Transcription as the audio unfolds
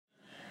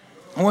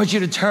I want you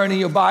to turn in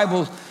your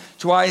Bible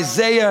to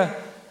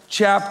Isaiah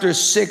chapter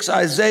 6.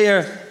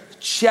 Isaiah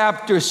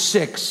chapter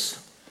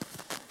 6.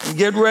 And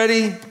get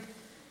ready,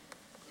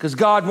 because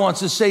God wants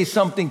to say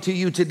something to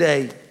you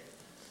today.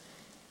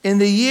 In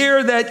the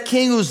year that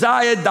King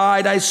Uzziah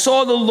died, I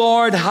saw the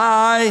Lord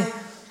high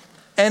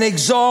and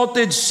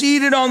exalted,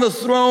 seated on the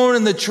throne,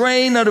 and the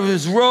train of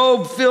his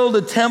robe filled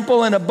the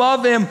temple, and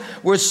above him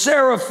were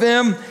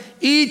seraphim,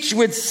 each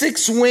with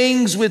 6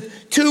 wings.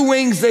 With 2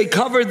 wings they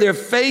covered their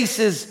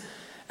faces,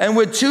 and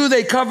with 2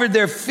 they covered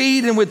their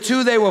feet, and with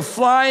 2 they were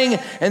flying,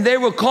 and they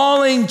were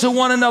calling to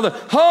one another,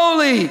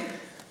 Holy,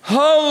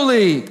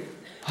 holy,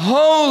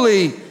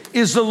 holy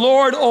is the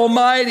Lord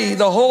Almighty.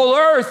 The whole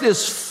earth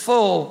is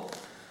full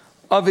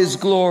of his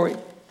glory.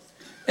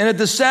 And at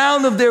the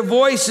sound of their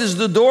voices,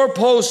 the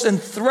doorposts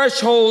and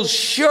thresholds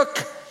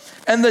shook,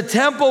 and the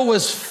temple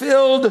was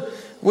filled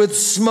with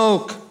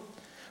smoke.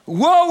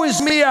 Woe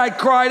is me, I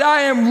cried,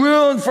 I am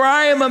ruined, for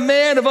I am a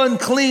man of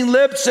unclean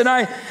lips, and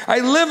I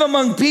live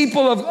among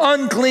people of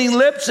unclean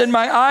lips, and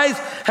my eyes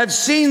have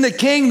seen the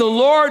King, the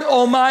Lord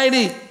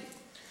Almighty.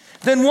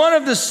 Then one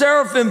of the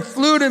seraphim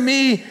flew to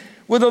me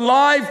with a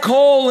live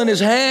coal in his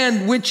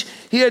hand, which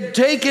he had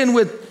taken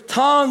with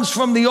tongs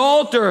from the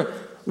altar.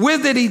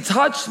 With it he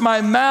touched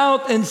my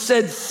mouth and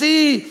said,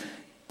 See,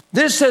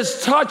 this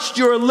has touched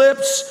your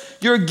lips.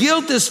 Your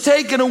guilt is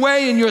taken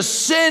away and your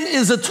sin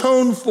is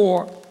atoned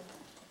for.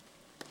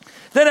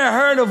 Then I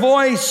heard the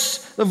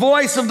voice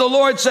of the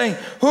Lord saying,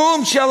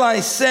 Whom shall I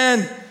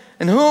send,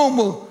 and whom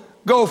will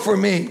go for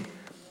me?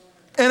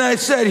 And I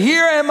said,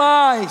 Here am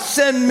I,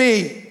 send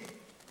me.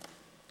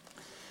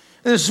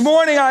 This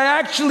morning I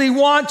actually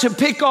want to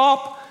pick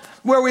up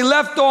where we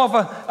left off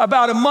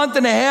about a month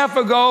and a half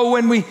ago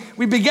when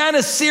we began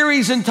a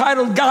series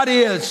entitled God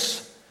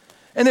Is.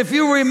 And if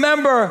you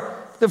remember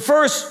the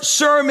first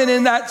sermon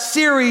in that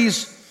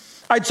series,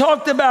 I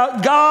talked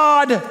about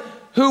God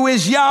who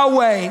is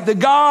Yahweh, the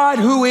God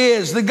who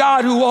is, the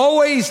God who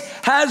always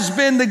has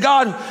been, the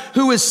God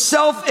who is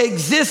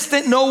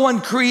self-existent. No one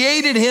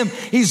created him.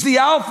 He's the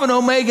Alpha and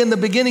Omega, in the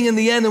beginning and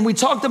the end. And we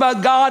talked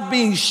about God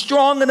being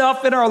strong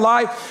enough in our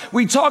life.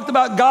 We talked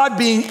about God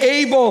being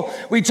able.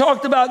 We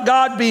talked about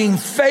God being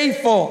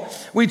faithful.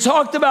 We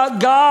talked about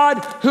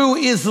God who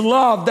is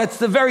love. That's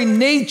the very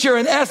nature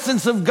and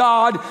essence of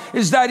God,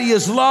 is that he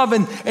is love.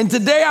 And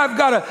today I've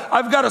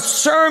got a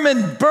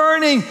sermon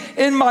burning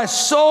in my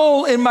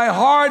soul, in my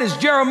heart, as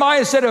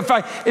Jeremiah said,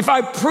 if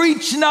I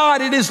preach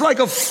not, it is like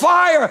a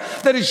fire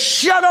that is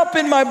shut up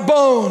in my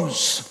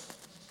bones.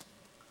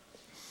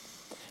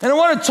 And I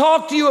want to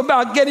talk to you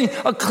about getting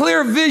a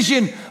clear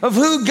vision of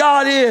who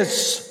God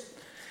is.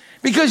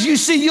 Because you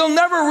see, you'll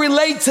never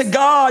relate to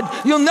God.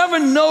 You'll never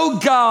know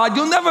God.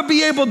 You'll never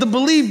be able to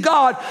believe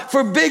God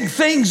for big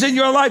things in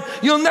your life.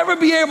 You'll never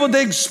be able to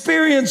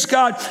experience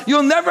God.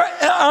 You'll never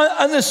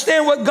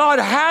understand what God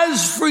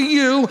has for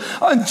you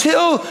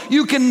until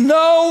you can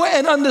know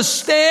and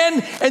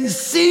understand and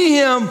see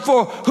him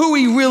for who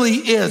he really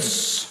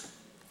is.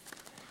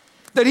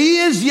 That he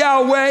is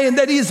Yahweh and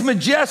that he is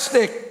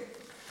majestic.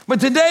 But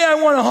today I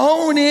want to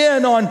hone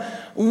in on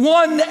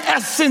one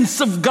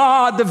essence of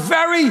God, the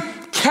very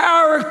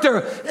character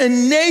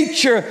and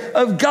nature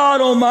of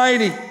God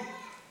Almighty.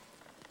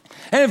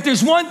 And if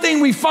there's one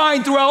thing we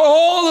find throughout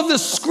all of the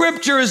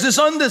scripture, is this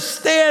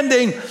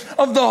understanding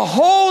of the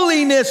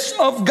holiness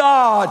of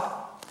God.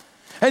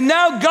 And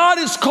now God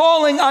is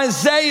calling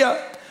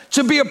Isaiah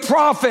to be a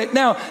prophet.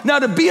 Now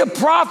to be a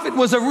prophet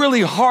was a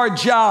really hard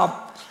job.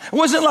 It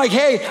wasn't like,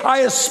 hey, I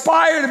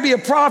aspire to be a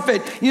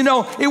prophet. You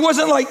know, it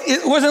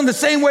wasn't the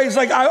same way as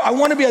like, I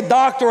want to be a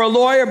doctor or a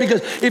lawyer.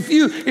 Because if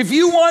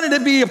you wanted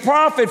to be a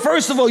prophet,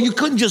 first of all, you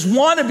couldn't just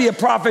want to be a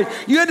prophet.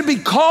 You had to be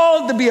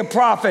called to be a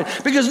prophet,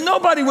 because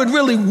nobody would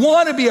really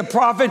want to be a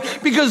prophet,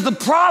 because the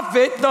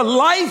prophet, the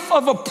life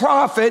of a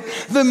prophet,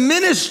 the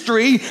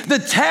ministry, the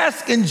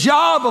task and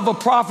job of a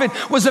prophet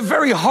was a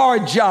very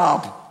hard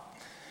job.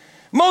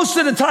 Most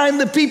of the time,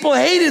 the people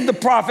hated the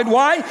prophet.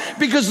 Why?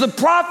 Because the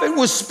prophet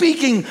was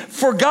speaking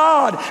for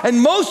God.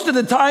 And most of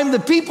the time, the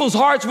people's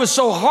hearts were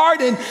so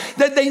hardened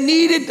that they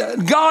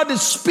needed God to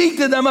speak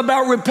to them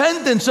about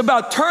repentance,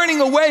 about turning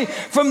away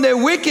from their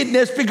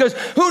wickedness, because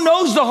who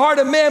knows the heart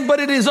of man, but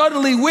it is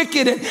utterly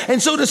wicked.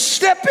 And so to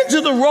step into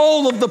the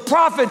role of the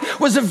prophet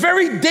was a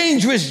very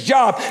dangerous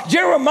job.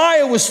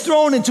 Jeremiah was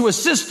thrown into a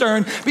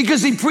cistern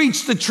because he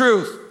preached the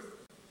truth.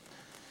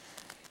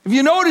 If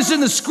you notice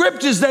in the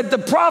scriptures that the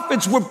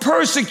prophets were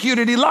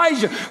persecuted,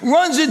 Elijah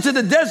runs into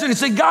the desert and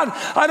said, God,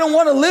 I don't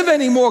want to live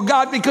anymore,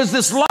 God, because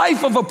this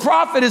life of a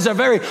prophet is a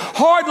very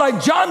hard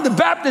life. John the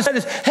Baptist had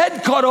his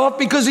head cut off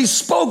because he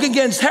spoke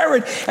against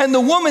Herod and the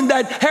woman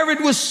that Herod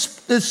was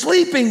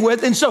sleeping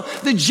with. And so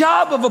the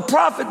job of a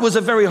prophet was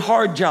a very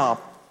hard job.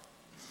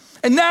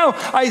 And now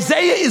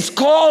Isaiah is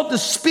called to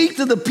speak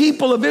to the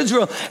people of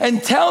Israel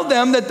and tell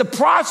them that the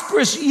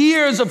prosperous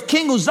years of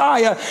King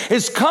Uzziah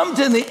has come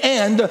to the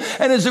end.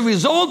 And as a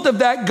result of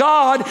that,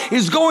 God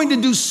is going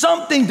to do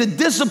something to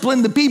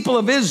discipline the people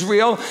of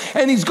Israel.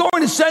 And he's going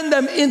to send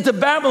them into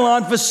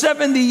Babylon for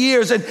 70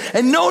 years.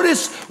 And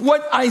notice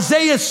what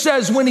Isaiah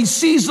says when he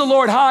sees the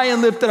Lord high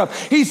and lifted up.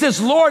 He says,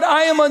 Lord,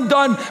 I am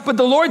undone. But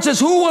the Lord says,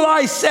 who will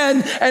I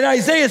send? And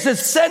Isaiah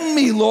says, send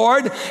me,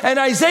 Lord. And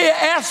Isaiah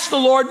asks the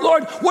Lord,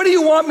 Lord, what do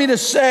you want me to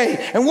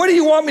say? And what do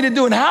you want me to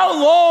do? And how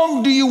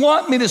long do you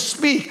want me to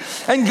speak?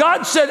 And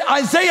God said,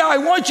 Isaiah, I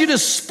want you to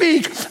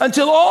speak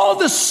until all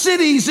the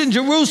cities in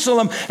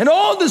Jerusalem and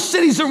all the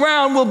cities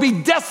around will be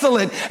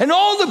desolate, and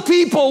all the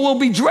people will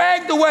be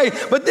dragged away,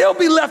 but there'll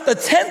be left a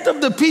tenth of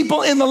the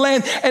people in the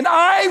land. And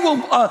I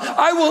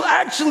will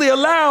actually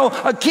allow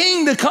a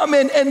king to come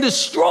in and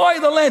destroy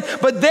the land,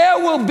 but there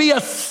will be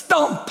a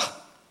stump.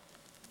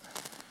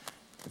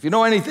 If you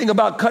know anything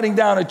about cutting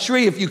down a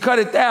tree, if you cut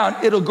it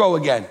down, it'll grow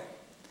again.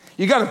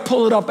 You got to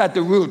pull it up at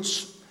the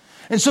roots.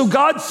 And so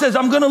God says,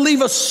 I'm going to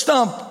leave a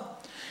stump,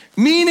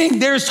 meaning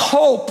there's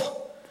hope,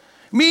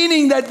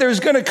 meaning that there's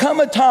going to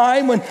come a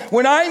time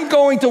when I'm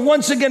going to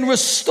once again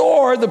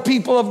restore the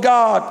people of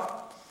God.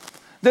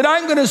 That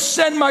I'm going to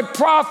send my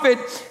prophet,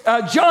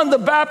 John the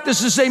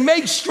Baptist, to say,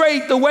 make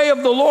straight the way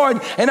of the Lord,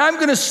 and I'm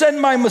going to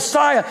send my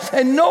Messiah.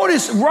 And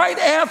notice right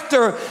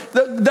after,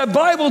 the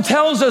Bible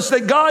tells us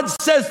that God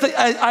says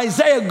to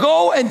Isaiah,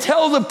 go and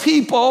tell the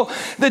people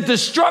that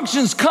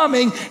destruction's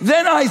coming.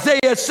 Then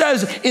Isaiah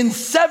says in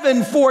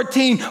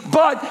 7:14,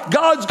 but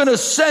God's going to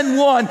send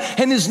one,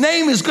 and his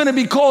name is going to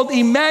be called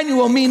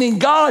Emmanuel, meaning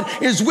God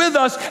is with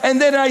us. And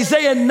then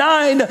Isaiah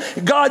 9,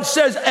 God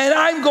says, and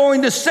I'm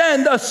going to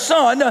send a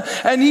son,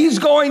 and he's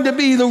going to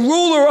be the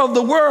ruler of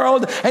the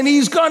world, and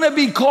he's going to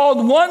be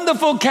called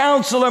Wonderful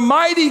Counselor,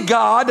 Mighty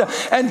God,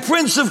 and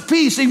Prince of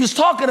Peace. He was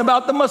talking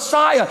about the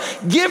Messiah,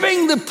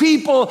 giving the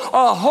people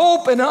a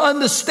hope and an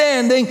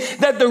understanding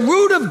that the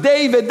root of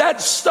David,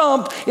 that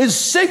stump, is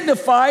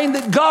signifying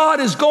that God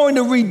is going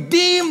to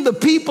redeem the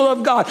people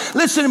of God.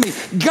 Listen to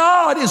me.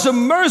 God is a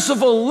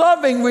merciful,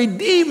 loving,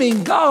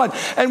 redeeming God.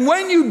 And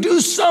when you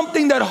do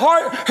something that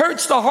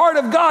hurts the heart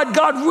of God,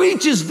 God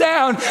reaches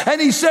down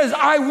and he says,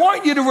 I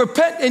want you to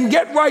repent and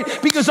get right,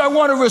 because I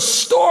want to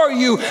restore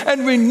you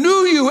and renew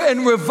you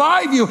and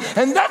revive you.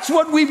 And that's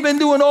what we've been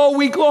doing all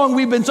week long.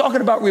 We've been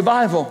talking about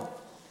revival.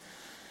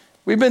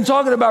 We've been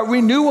talking about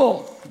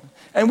renewal.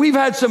 And we've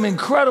had some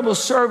incredible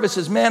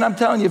services. Man, I'm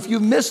telling you, if you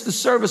missed the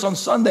service on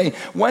Sunday,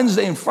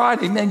 Wednesday, and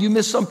Friday, man, you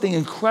missed something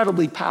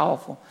incredibly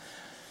powerful.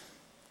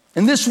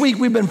 And this week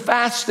we've been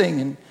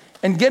fasting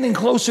and getting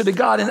closer to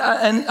God. And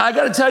I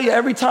got to tell you,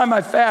 every time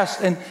I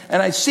fast and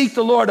I seek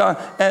the Lord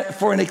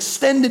for an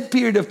extended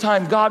period of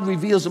time, God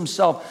reveals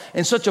himself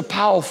in such a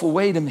powerful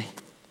way to me.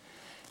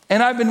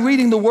 And I've been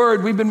reading the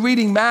Word. We've been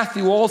reading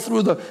Matthew all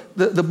through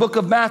the book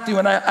of Matthew.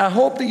 And I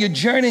hope that you're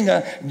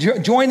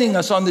joining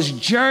us on this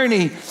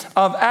journey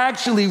of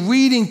actually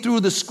reading through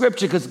the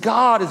Scripture, because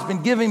God has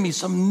been giving me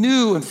some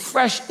new and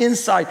fresh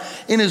insight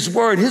in his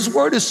Word. His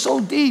Word is so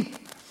deep.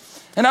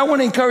 And I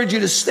want to encourage you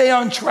to stay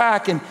on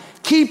track and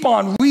keep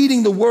on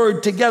reading the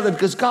Word together,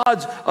 because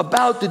God's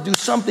about to do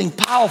something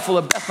powerful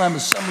at Bethlehem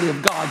Assembly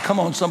of God. Come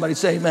on, somebody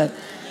say amen.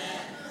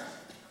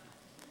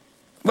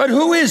 But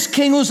who is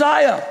King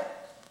Uzziah?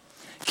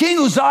 King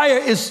Uzziah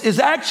is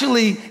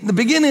actually, the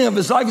beginning of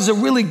his life, is a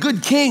really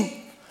good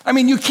king. I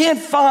mean, you can't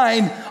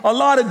find a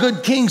lot of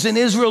good kings in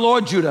Israel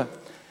or Judah.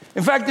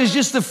 In fact, there's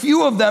just a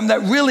few of them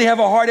that really have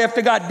a heart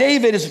after God.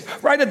 David is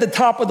right at the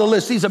top of the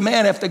list. He's a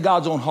man after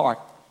God's own heart.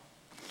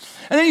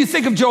 And then you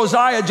think of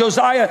Josiah.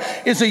 Josiah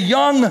is a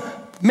young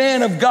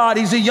man of God.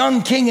 He's a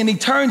young king, and he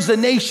turns the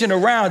nation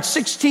around,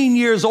 16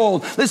 years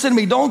old. Listen to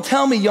me. Don't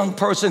tell me, young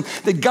person,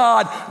 that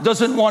God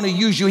doesn't want to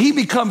use you. He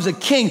becomes a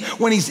king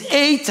when he's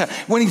 8.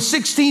 When he's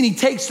 16, he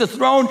takes the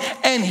throne,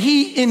 and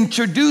he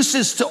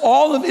introduces to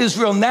all of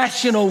Israel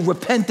national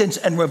repentance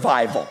and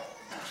revival.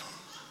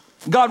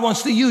 God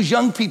wants to use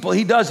young people.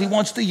 He does. He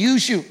wants to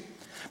use you.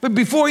 But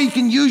before he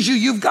can use you,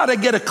 you've got to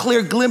get a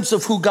clear glimpse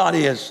of who God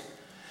is.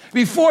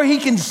 Before he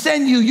can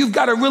send you, you've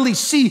got to really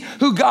see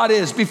who God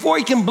is. Before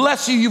he can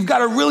bless you, you've got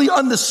to really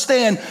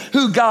understand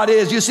who God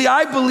is. You see,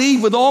 I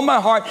believe with all my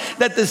heart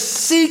that the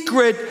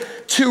secret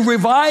to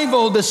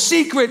revival, the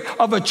secret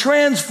of a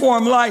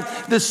transformed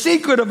life, the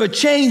secret of a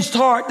changed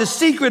heart, the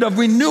secret of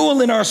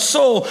renewal in our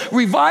soul,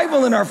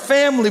 revival in our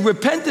family,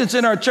 repentance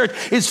in our church,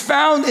 is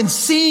found in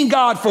seeing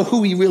God for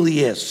who he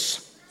really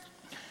is.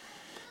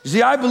 You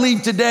see, I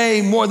believe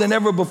today more than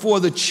ever before,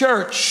 the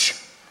church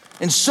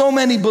and so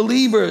many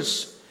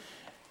believers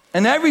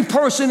and every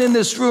person in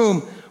this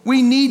room,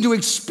 we need to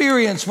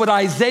experience what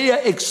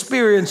Isaiah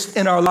experienced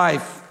in our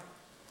life.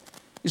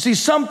 You see,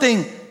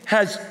 something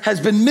has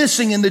been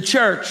missing in the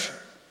church.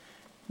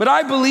 But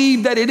I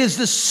believe that it is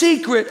the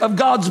secret of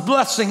God's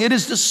blessing. It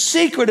is the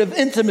secret of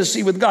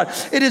intimacy with God.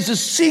 It is the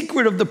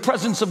secret of the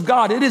presence of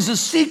God. It is the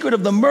secret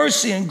of the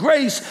mercy and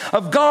grace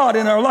of God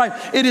in our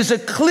life. It is a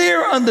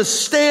clear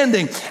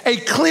understanding, a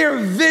clear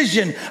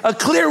vision, a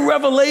clear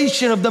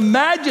revelation of the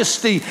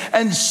majesty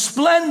and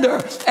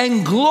splendor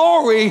and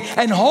glory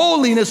and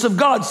holiness of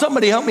God.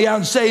 Somebody help me out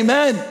and say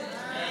amen.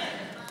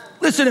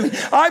 Listen to me.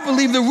 I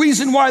believe the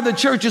reason why the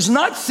church is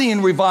not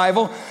seeing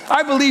revival,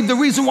 I believe the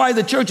reason why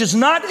the church is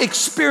not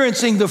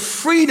experiencing the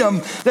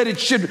freedom that it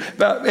should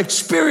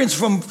experience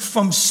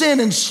from sin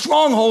and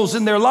strongholds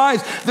in their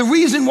lives, the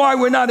reason why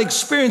we're not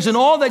experiencing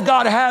all that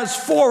God has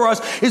for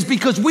us is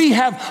because we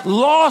have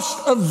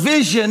lost a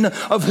vision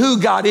of who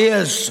God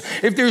is.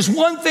 If there's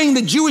one thing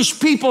the Jewish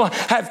people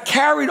have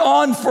carried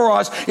on for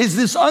us is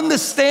this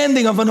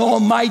understanding of an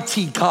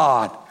almighty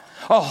God.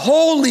 A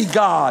holy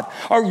God,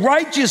 a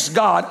righteous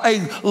God, a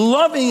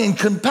loving and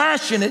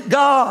compassionate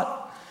God.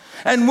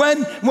 And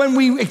when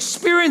we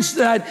experience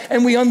that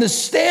and we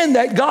understand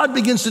that, God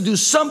begins to do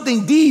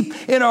something deep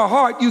in our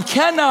heart. You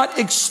cannot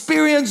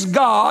experience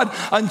God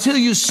until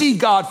you see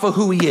God for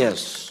who he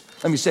is.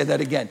 Let me say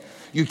that again.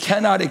 You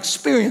cannot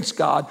experience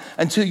God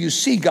until you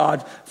see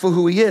God for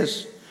who he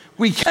is.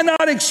 We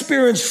cannot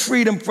experience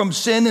freedom from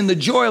sin and the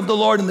joy of the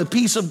Lord and the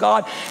peace of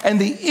God and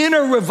the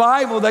inner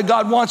revival that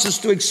God wants us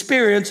to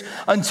experience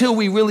until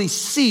we really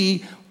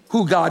see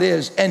who God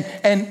is. And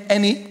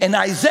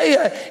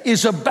Isaiah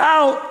is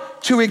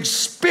about to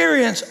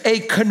experience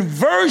a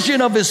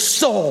conversion of his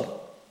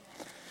soul.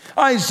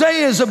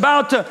 Isaiah is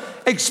about to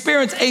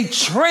experience a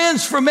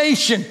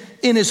transformation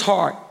in his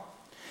heart.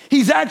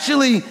 He's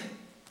actually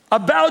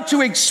about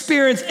to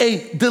experience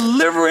a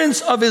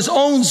deliverance of his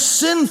own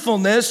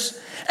sinfulness,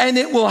 and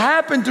it will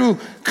happen through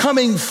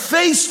coming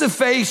face to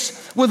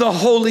face with a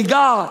holy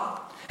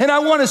God. And I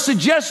want to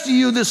suggest to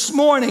you this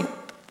morning,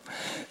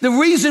 the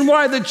reason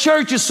why the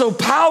church is so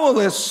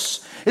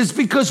powerless is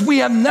because we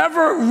have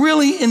never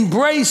really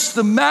embraced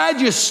the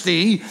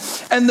majesty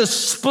and the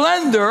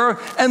splendor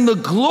and the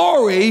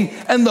glory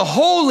and the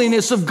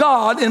holiness of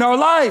God in our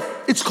life.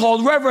 It's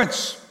called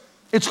reverence.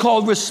 It's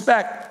called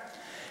respect.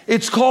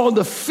 It's called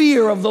the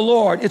fear of the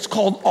Lord. It's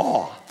called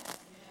awe.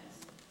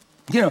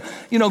 You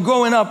know,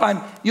 growing up,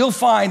 you'll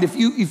find if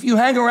you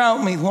hang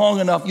around me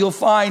long enough, you'll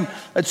find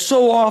that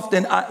so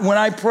often when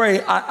I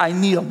pray, I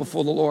kneel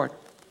before the Lord.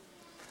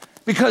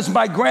 Because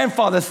my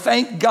grandfather,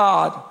 thank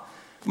God,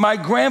 my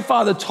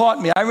grandfather taught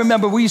me. I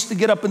remember we used to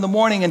get up in the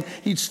morning and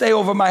he'd stay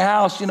over my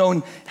house,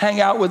 and hang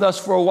out with us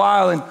for a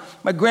while. And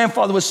my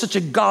grandfather was such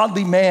a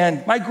godly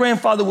man. My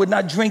grandfather would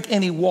not drink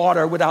any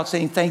water without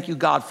saying, "Thank you,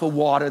 God, for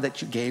water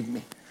that you gave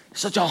me."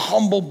 Such a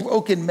humble,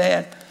 broken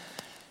man.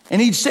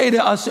 And he'd say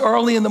to us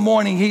early in the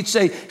morning, he'd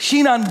say,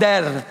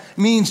 "Shinandere,"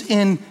 means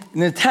in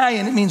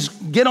Italian, it means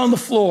get on the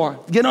floor,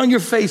 get on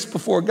your face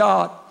before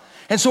God.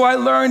 And so I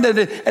learned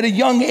at a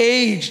young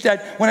age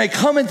that when I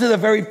come into the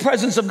very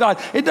presence of God,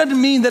 it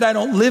doesn't mean that I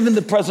don't live in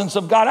the presence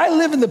of God. I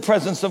live in the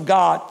presence of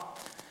God.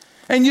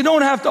 And you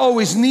don't have to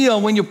always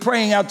kneel when you're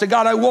praying out to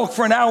God. I walk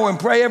for an hour and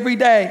pray every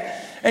day.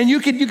 And you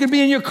could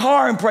be in your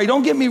car and pray.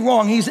 Don't get me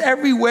wrong. He's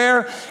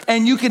everywhere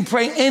and you can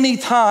pray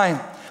anytime.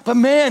 But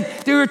man,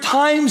 there are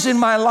times in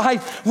my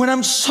life when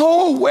I'm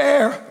so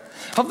aware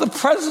of the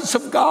presence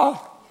of God.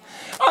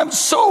 I'm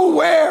so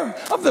aware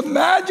of the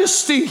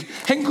majesty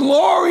and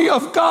glory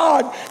of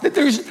God that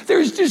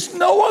there's just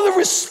no other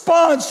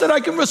response that I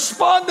can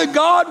respond to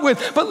God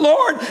with. But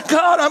Lord,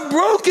 God, I'm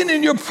broken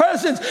in your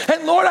presence.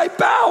 And Lord, I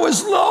bow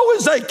as low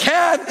as I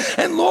can.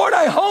 And Lord,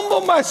 I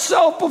humble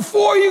myself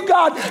before you,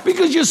 God,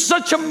 because you're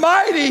such a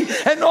mighty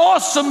and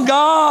awesome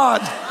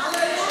God.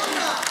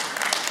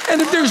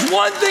 And if there's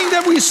one thing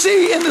that we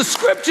see in the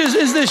scriptures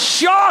is this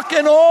shock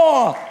and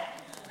awe.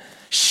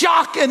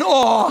 Shock and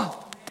awe.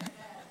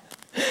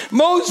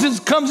 Moses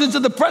comes into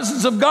the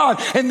presence of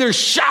God and there's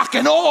shock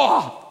and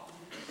awe.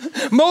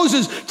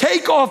 Moses,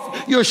 take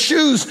off your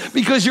shoes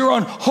because you're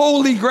on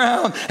holy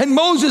ground. And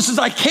Moses says,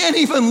 I can't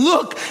even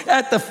look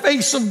at the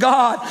face of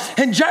God.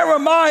 And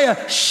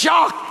Jeremiah,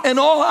 shock and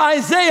awe.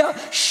 Isaiah,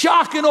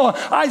 shock and awe.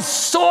 I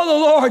saw the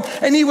Lord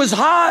and he was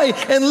high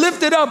and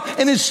lifted up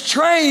and his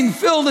train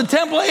filled the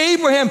temple.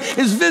 Abraham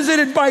is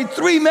visited by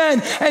 3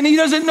 men and he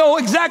doesn't know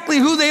exactly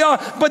who they are,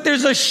 but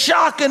there's a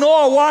shock and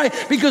awe. Why?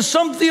 Because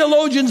some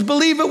theologians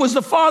believe it was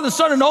the Father,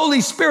 Son, and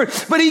Holy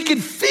Spirit, but he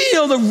could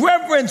feel the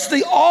reverence,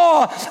 the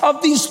awe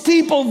of these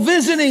people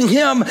visiting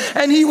him,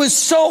 and he was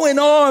so in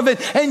awe of it.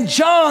 And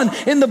John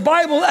in the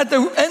Bible, at the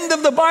end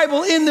of the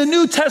Bible in the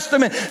New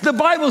Testament, the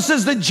Bible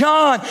says that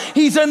John,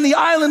 he's on the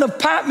island of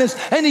Patmos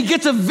and he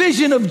gets a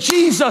vision of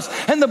Jesus,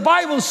 and the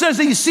Bible says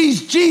he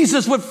sees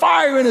Jesus with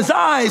fire in his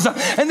eyes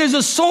and there's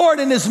a sword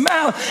in his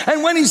mouth,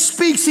 and when he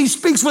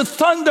speaks with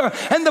thunder.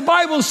 And the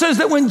Bible says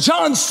that when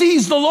John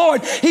sees the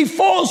Lord, he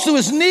falls to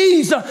his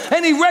knees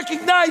and he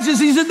recognizes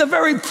he's in the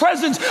very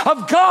presence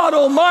of God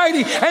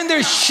Almighty, and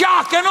there's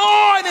shock and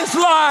awe in his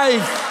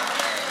life.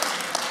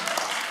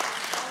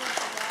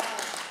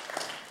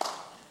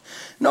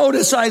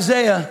 Notice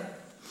Isaiah.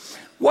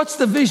 What's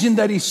the vision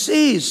that he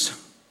sees?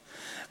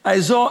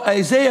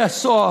 Isaiah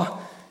saw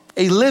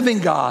a living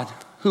God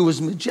who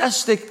was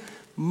majestic,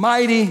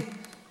 mighty,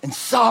 and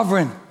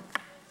sovereign.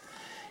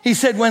 He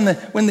said, when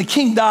the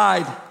king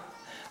died,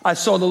 I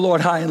saw the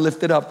Lord high and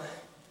lifted up.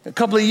 A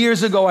couple of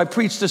years ago, I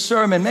preached a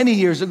sermon, many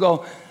years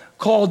ago,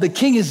 called The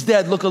King is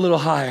Dead, Look a Little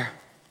Higher.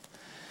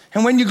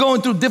 And when you're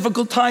going through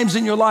difficult times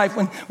in your life,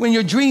 when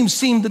your dreams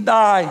seem to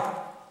die,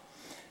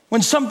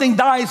 when something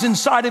dies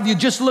inside of you,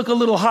 just look a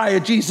little higher.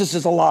 Jesus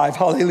is alive.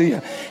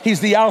 Hallelujah. He's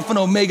the Alpha and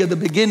Omega, the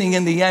beginning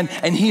and the end,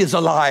 and he is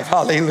alive.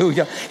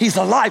 Hallelujah. He's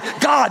alive.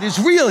 God is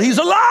real. He's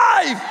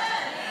alive.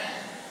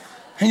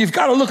 And you've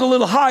got to look a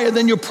little higher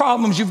than your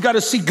problems. You've got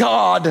to see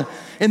God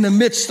in the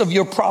midst of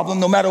your problem,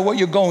 no matter what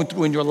you're going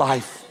through in your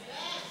life.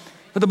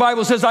 But the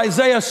Bible says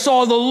Isaiah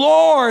saw the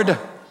Lord.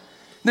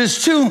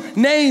 There's two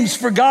names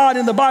for God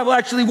in the Bible.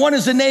 Actually, one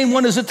is a name,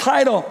 one is a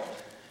title.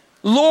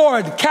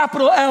 Lord,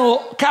 capital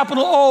L,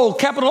 capital O,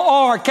 capital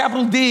R,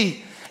 capital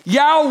D.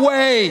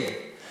 Yahweh,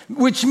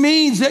 which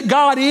means that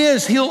God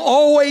is, he'll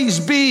always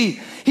be.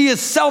 He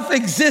is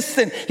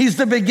self-existent. He's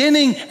the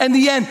beginning and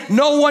the end.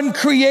 No one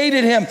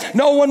created him.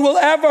 No one will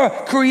ever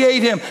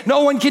create him.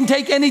 No one can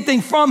take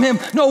anything from him.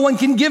 No one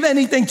can give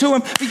anything to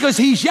him because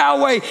he's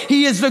Yahweh.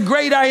 He is the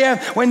great I am.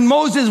 When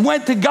Moses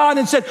went to God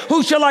and said,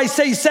 who shall I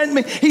say sent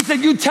me? He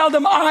said, you tell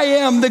them I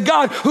am the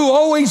God who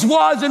always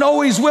was and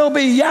always will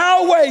be.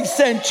 Yahweh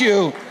sent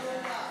you.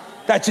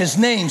 That's his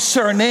name,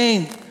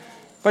 surname.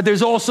 But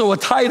there's also a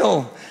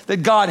title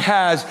that God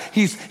has.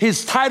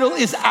 His title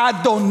is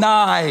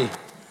Adonai.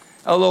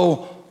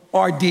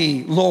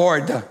 L-O-R-D,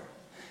 Lord.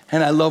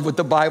 And I love what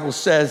the Bible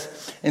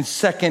says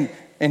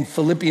in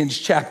Philippians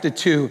chapter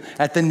 2.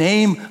 At the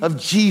name of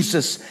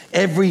Jesus,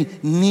 every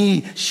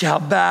knee shall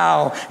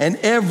bow and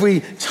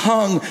every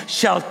tongue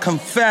shall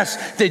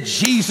confess that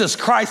Jesus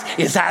Christ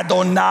is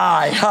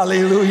Adonai.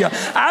 Hallelujah.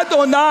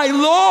 Adonai,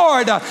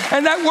 Lord.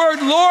 And that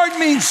word Lord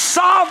means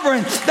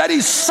sovereign, that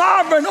he's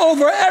sovereign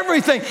over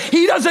everything.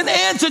 He doesn't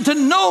answer to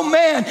no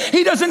man.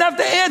 He doesn't have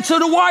to answer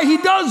to why he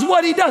does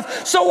what he does.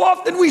 So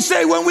often we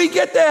say when we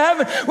get to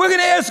heaven, we're going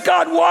to ask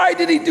God, why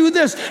did he do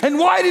this? And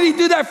why did he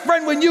do that?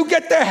 Friend, when you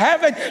get to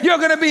heaven, you're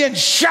going to be in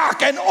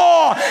shock and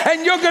awe,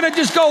 and you're going to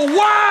just go,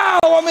 wow,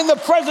 I'm in the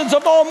presence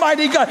of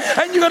Almighty God.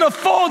 And you're going to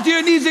fall to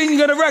your knees and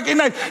you're going to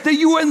recognize that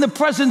you are in the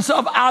presence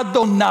of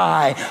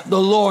Adonai, the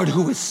Lord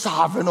who is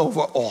sovereign over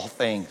all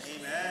things.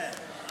 Amen.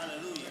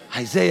 Hallelujah.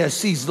 Isaiah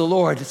sees the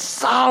Lord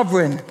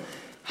sovereign,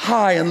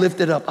 high and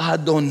lifted up,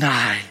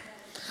 Adonai.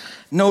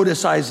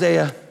 Notice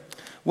Isaiah,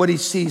 what he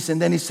sees,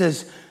 and then he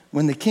says,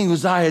 when the king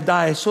Uzziah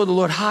died, I saw the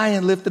Lord high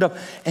and lifted up,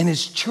 and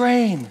his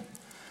train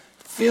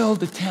filled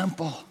the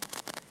temple.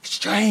 His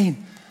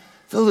train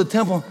filled the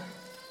temple.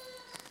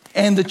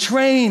 And the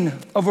train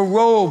of a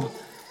robe,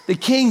 the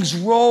king's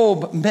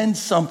robe, meant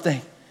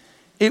something.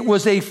 It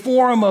was a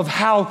form of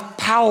how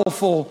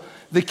powerful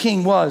the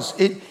king was.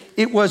 It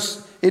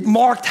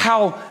marked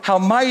how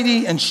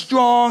mighty and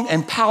strong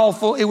and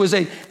powerful. It was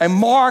a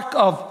mark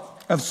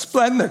of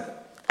splendor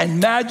and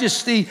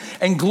majesty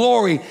and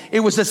glory.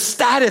 It was a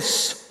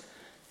status.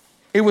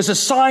 It was a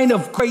sign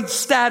of great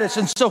status.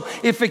 And so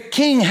if a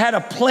king had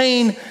a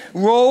plain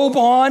robe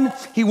on,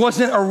 he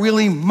wasn't a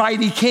really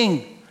mighty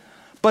king.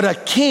 But a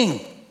king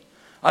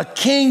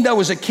that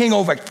was a king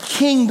over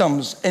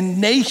kingdoms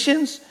and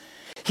nations,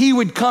 he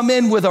would come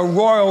in with a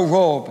royal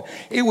robe.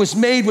 It was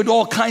made with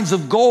all kinds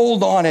of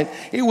gold on it.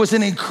 It was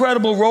an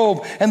incredible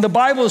robe. And the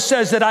Bible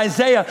says that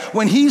Isaiah,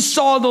 when he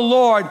saw the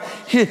Lord,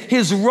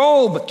 his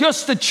robe,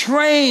 just the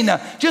train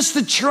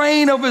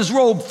of his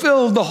robe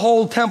filled the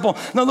whole temple.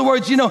 In other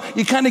words, you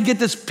kind of get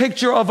this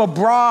picture of a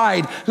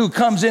bride who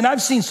comes in.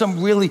 I've seen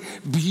some really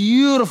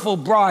beautiful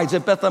brides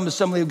at Bethlehem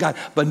Assembly of God,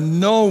 but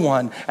no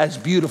one as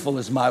beautiful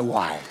as my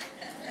wife.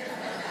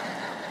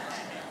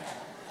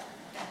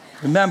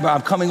 Remember,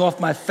 I'm coming off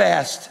my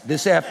fast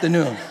this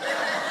afternoon.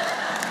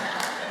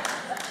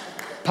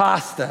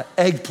 Pasta,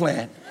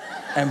 eggplant,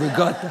 and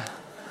ricotta.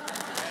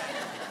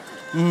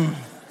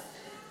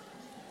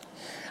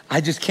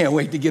 I just can't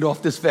wait to get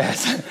off this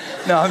fast.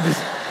 No,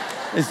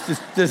 it's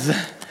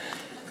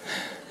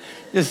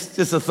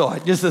just a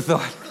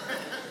thought.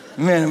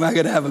 Man, am I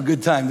going to have a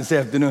good time this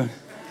afternoon.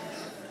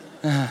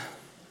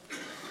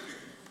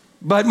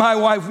 But my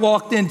wife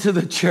walked into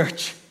the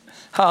church.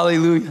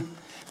 Hallelujah.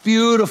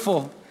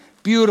 Beautiful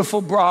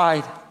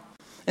bride.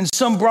 And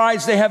some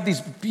brides, they have these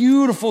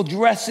beautiful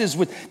dresses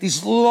with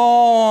these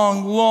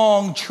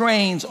long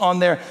trains on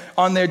their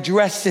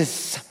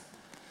dresses.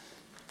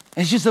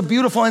 And it's just a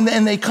beautiful,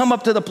 and they come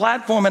up to the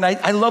platform, and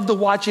I love to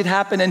watch it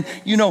happen. And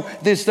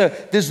there's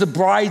the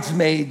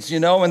bridesmaids,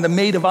 and the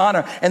maid of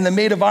honor. And the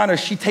maid of honor,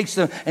 she takes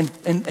them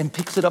and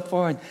picks it up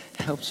for her and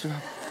helps her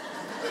up.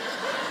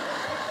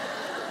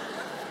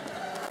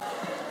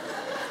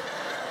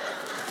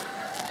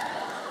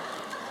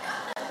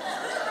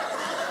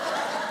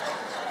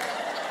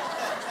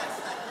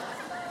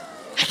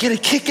 Get a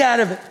kick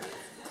out of it.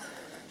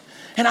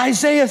 And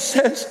Isaiah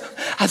says,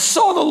 I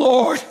saw the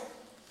Lord,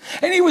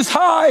 and he was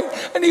high,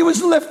 and he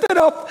was lifted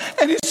up,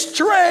 and his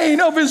train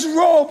of his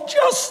robe,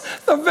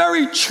 just the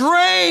very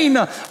train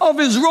of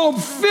his robe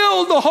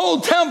filled the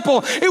whole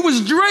temple. It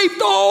was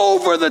draped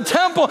over the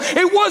temple.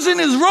 It wasn't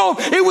his robe.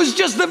 It was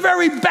just the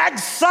very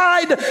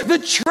backside. The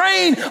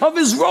train of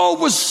his robe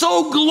was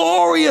so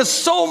glorious,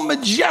 so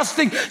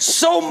majestic,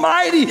 so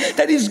mighty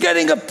that he's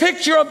getting a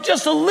picture of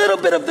just a little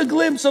bit of the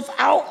glimpse of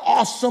how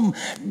awesome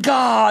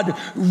God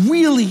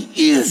really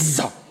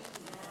is.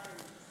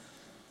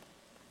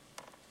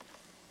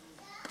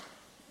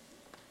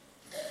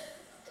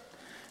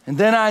 And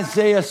then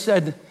Isaiah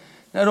said,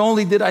 not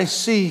only did I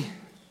see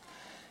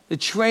the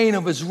train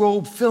of his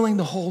robe filling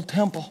the whole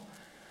temple,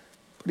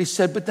 but he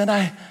said, but then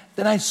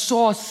I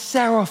saw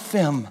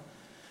seraphim,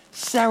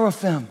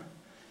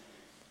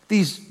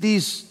 these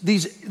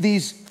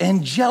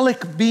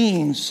angelic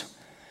beings.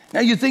 Now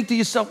you think to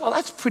yourself, well,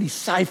 that's pretty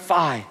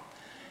sci-fi.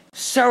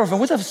 Seraphim,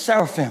 what's a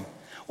seraphim?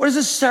 What does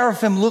a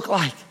seraphim look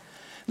like?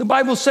 The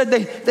Bible said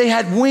they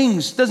had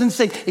wings. It doesn't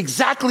say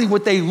exactly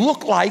what they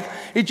look like.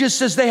 It just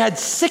says they had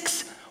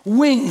 6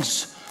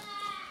 wings,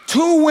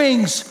 2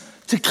 wings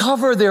to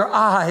cover their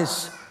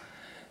eyes,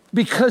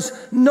 because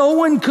no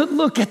one could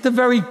look at the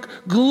very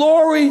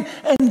glory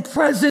and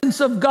presence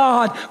of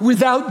God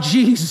without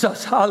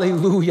Jesus.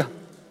 Hallelujah.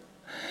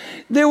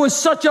 There was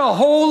such a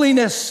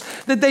holiness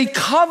that they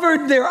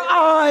covered their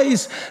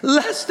eyes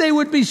lest they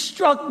would be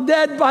struck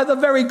dead by the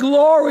very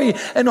glory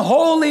and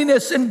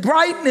holiness and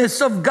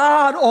brightness of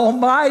God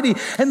Almighty.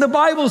 And the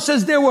Bible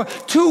says there were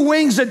 2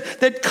 wings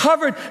that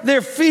covered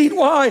their feet.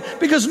 Why?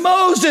 Because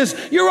Moses,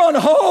 you're on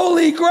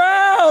holy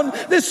ground.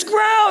 This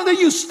ground that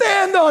you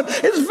stand on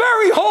is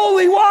very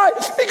holy. Why?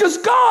 Because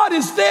God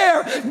is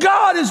there.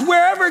 God is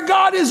wherever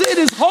God is, it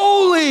is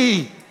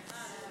holy.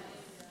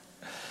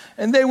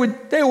 And they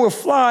were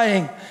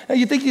flying. And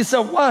you think to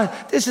yourself,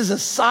 what? This is a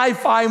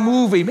sci-fi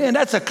movie. Man,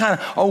 that's a kind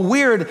of a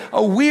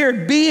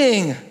weird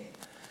being.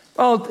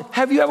 Well,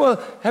 have you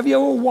ever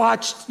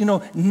watched,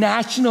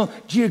 National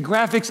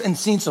Geographics and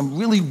seen some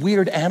really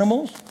weird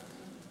animals?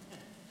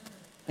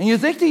 And you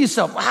think to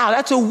yourself, wow,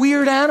 that's a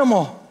weird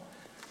animal.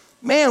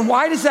 Man,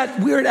 why does that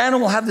weird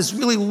animal have this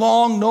really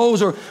long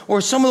nose,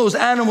 or some of those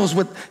animals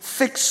with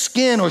thick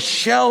skin or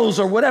shells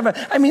or whatever?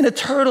 I mean, a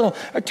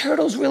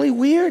turtle's really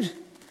weird.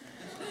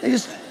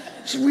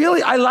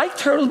 I like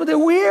turtles, but they're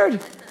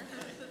weird.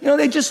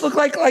 They just look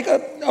like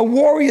a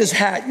warrior's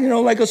hat,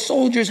 like a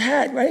soldier's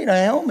hat, right? A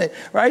helmet,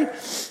 right?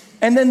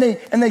 And then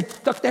they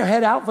stuck their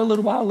head out for a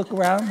little while, look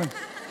around,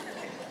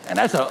 and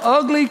that's an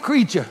ugly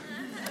creature.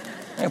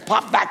 And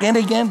pop back in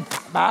again,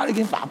 pop out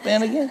again, pop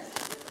in again.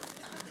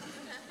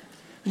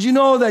 Did you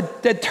know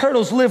that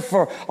turtles live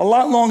for a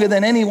lot longer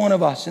than any one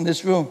of us in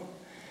this room?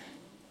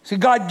 So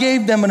God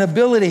gave them an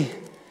ability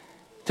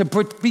to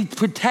be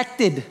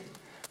protected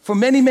for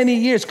many, many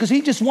years, because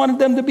he just wanted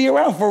them to be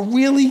around for a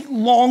really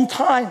long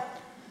time.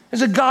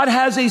 And so God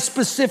has a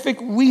specific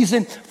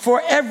reason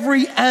for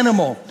every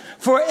animal,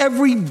 for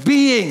every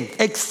being,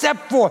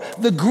 except for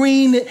the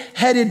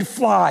green-headed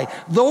fly.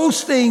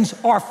 Those things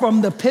are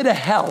from the pit of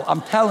hell,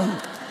 I'm telling you.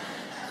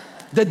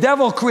 The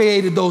devil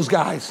created those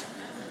guys.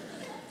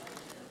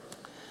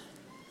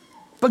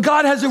 But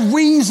God has a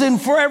reason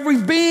for every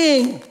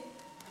being.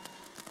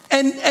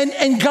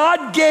 And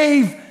God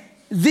gave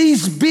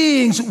these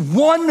beings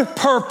one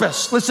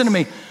purpose. Listen to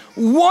me.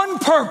 One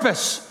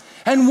purpose.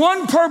 And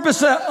one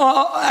purpose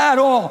at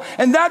all.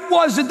 And that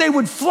was that they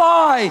would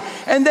fly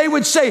and they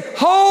would say,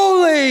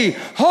 holy,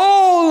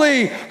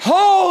 holy,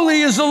 holy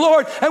is the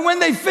Lord. And when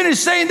they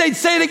finished saying, they'd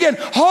say it again,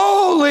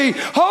 holy,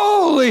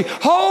 holy,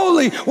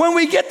 holy. When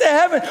we get to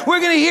heaven,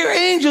 we're going to hear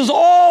angels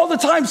all the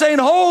time saying,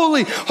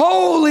 holy,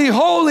 holy,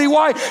 holy.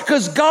 Why?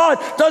 Because God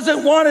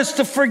doesn't want us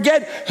to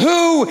forget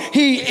who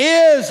he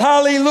is.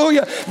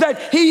 Hallelujah.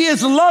 That he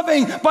is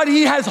loving, but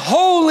he has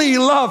holy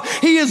love.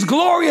 He is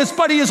glorious,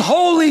 but he is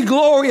holy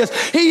glorious.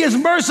 He is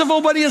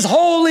merciful, but he is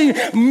holy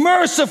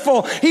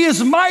merciful. He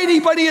is mighty,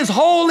 but he is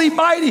holy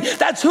mighty.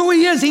 That's who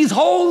he is. He's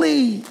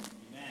holy. Amen.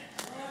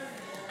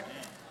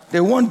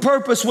 Their one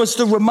purpose was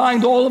to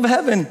remind all of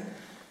heaven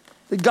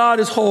that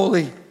God is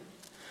holy.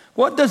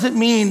 What does it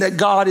mean that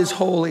God is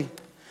holy?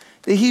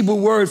 The Hebrew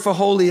word for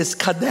holy is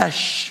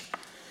kadesh,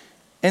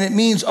 and it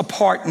means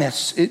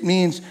apartness. It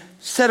means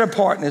set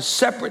apartness,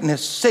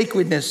 separateness,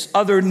 sacredness,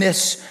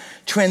 otherness,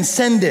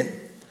 transcendent,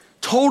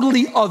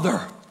 totally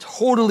other.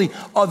 Totally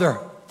other.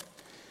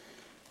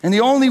 And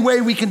the only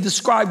way we can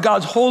describe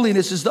God's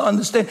holiness is to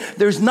understand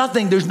there's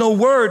no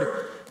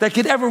word that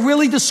could ever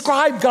really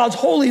describe God's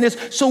holiness,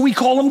 so we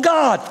call him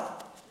God.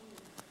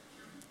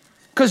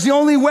 Because the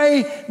only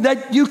way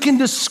that you can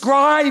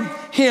describe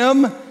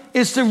him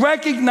is to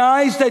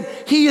recognize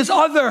that he is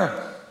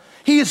other.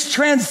 He is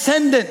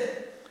transcendent.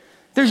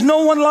 There's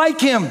no one like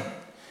him.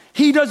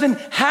 He doesn't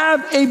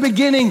have a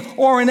beginning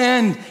or an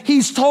end.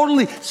 He's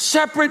totally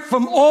separate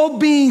from all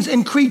beings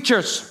and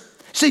creatures.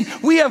 See,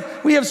 we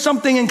have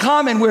something in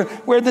common.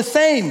 We're the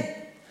same.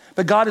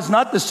 But God is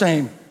not the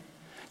same.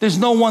 There's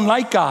no one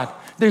like God.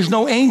 There's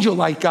no angel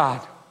like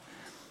God.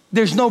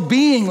 There's no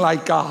being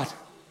like God.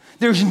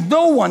 There's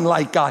no one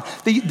like God.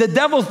 The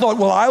devil thought,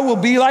 well, I will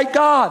be like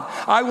God.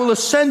 I will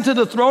ascend to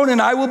the throne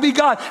and I will be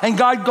God. And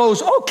God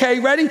goes,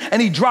 okay, ready?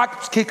 And he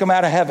kick him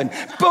out of heaven.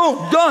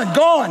 Boom, done,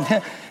 gone.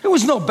 There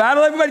was no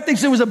battle. Everybody thinks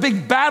there was a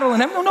big battle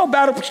in heaven. No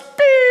battle.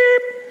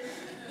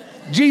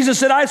 Beep. Jesus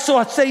said, I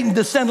saw Satan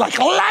descend like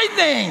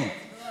lightning.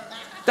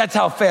 That's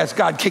how fast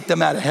God kicked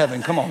him out of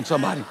heaven. Come on,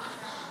 somebody.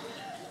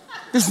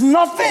 There's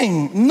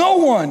nothing, no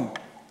one.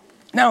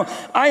 Now,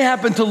 I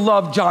happen to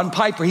love John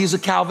Piper. He's a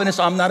Calvinist.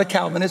 I'm not a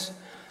Calvinist.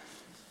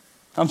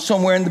 I'm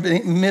somewhere in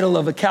the middle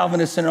of a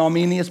Calvinist and an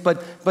Arminianist.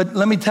 But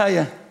let me tell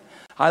you,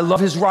 I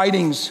love his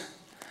writings.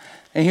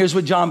 And here's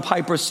what John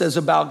Piper says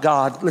about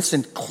God.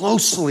 Listen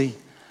closely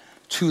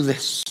to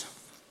this.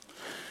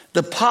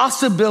 The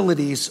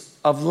possibilities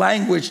of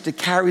language to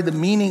carry the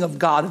meaning of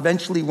God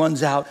eventually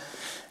runs out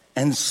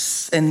and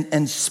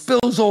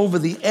spills over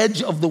the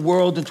edge of the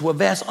world into a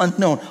vast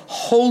unknown.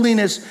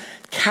 Holiness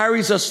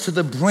carries us to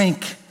the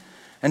brink.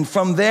 And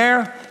from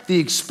there, the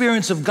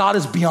experience of God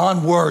is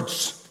beyond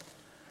words.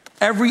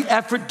 Every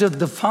effort to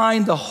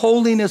define the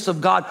holiness of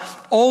God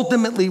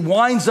ultimately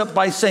winds up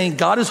by saying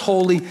God is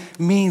holy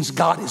means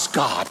God is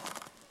God.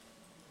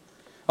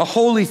 A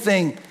holy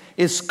thing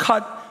is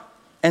cut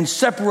and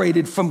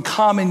separated from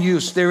common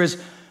use. There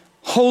is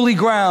holy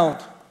ground.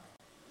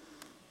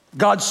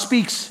 God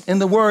speaks in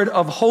the word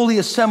of holy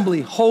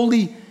assembly,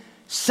 holy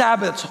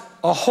Sabbaths,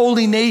 a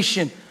holy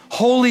nation,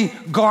 holy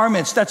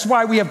garments. That's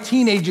why we have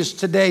teenagers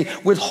today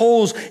with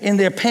holes in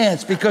their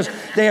pants, because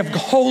they have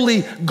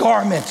holy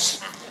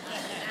garments.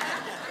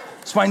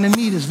 That's why the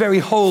meat is very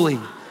holy.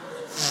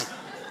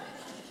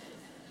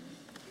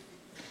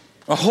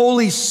 A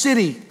holy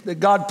city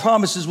that God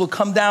promises will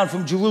come down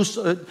from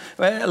Jerusalem,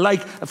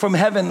 like from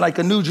heaven, like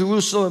a new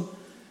Jerusalem.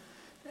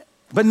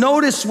 But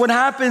notice what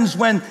happens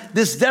when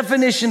this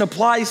definition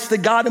applies to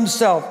God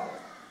himself.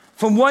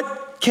 From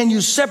what can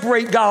you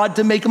separate God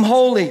to make him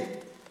holy?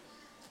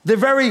 The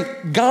very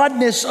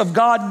godness of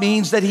God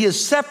means that he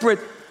is separate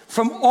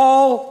from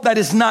all that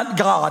is not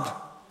God.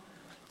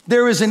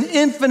 There is an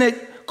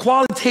infinite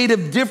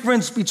qualitative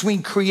difference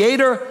between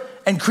creator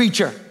and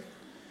creature.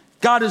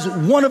 God is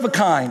one of a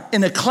kind,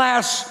 in a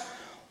class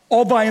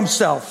all by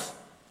himself.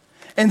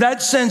 In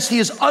that sense, he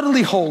is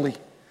utterly holy.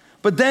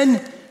 But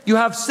then you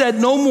have said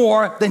no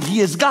more than he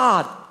is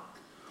God.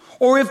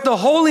 Or if the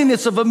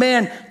holiness of a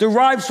man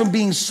derives from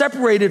being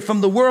separated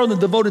from the world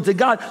and devoted to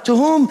God, to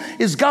whom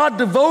is God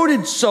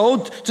devoted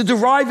so to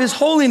derive his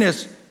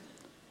holiness?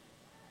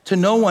 To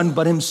no one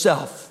but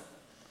himself.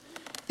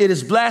 It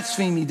is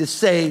blasphemy to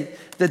say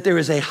that there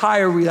is a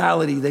higher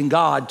reality than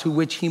God to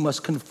which he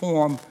must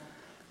conform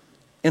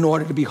in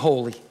order to be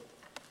holy.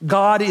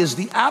 God is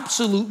the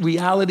absolute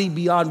reality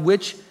beyond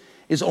which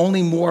is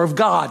only more of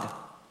God.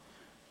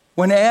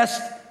 When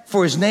asked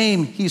for his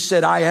name, he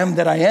said, I am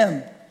that I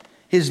am.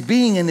 His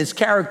being and his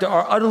character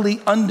are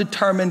utterly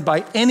undetermined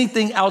by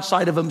anything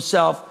outside of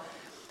himself.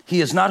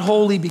 He is not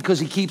holy because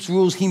he keeps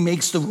rules. He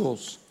makes the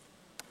rules.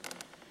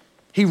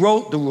 He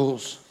wrote the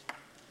rules.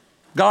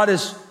 God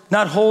is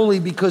not holy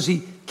because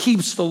he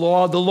keeps the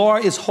law. The law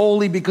is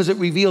holy because it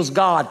reveals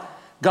God.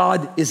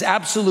 God is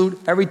absolute.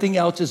 Everything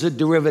else is a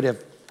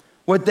derivative.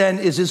 What then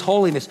is his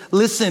holiness?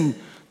 Listen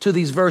to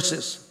these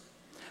verses.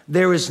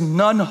 There is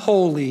none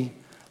holy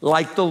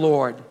like the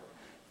Lord.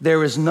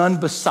 There is none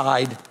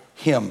beside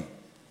him.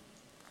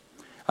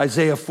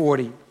 Isaiah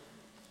 40.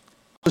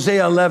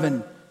 Hosea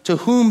 11. To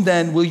whom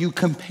then will you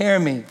compare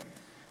me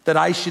that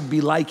I should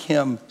be like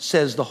him,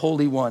 says the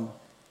Holy One.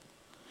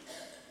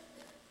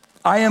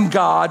 I am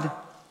God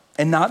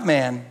and not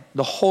man,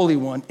 the Holy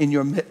One in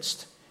your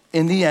midst.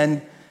 In the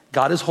end,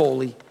 God is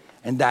holy,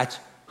 and that's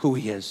who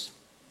he is.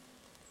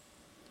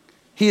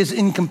 He is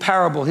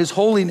incomparable. His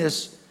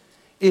holiness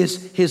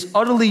is his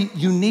utterly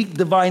unique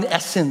divine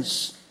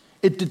essence.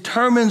 It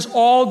determines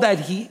all that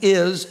he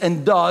is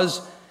and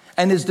does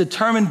and is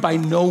determined by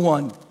no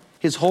one.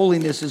 His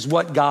holiness is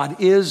what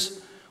God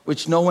is,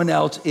 which no one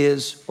else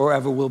is or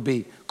ever will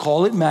be.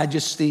 Call it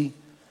majesty,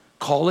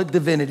 call it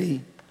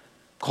divinity,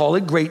 call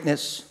it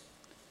greatness,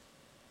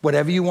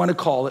 whatever you want to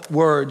call it.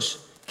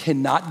 Words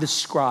cannot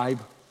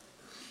describe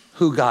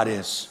who God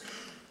is.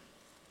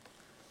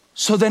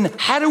 So then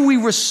how do we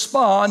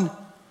respond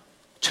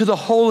to the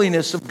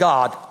holiness of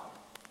God?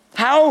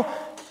 How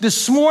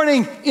this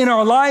morning in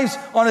our lives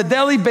on a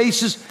daily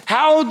basis,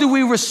 how do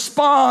we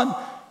respond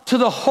to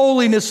the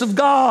holiness of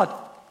God?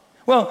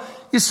 Well,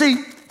 you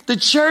see, the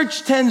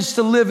church tends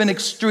to live in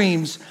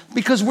extremes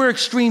because we're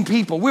extreme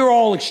people. We're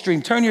all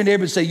extreme. Turn to your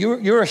neighbor and say,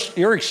 you're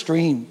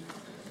extreme.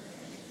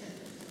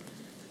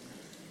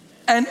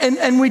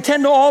 And we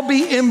tend to all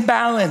be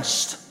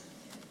imbalanced.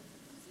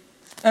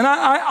 And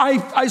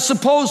I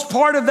suppose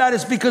part of that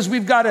is because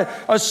we've got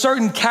a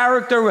certain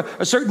character,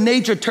 a certain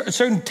nature, a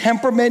certain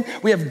temperament.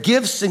 We have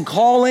gifts and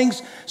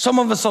callings. Some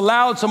of us are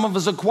loud, some of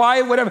us are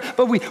quiet, whatever.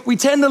 But we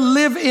tend to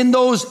live in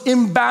those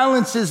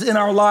imbalances in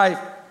our life.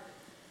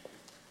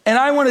 And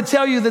I want to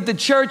tell you that the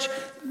church,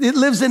 it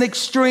lives in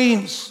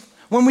extremes.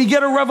 When we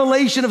get a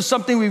revelation of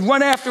something, we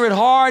run after it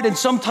hard, and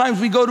sometimes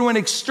we go to an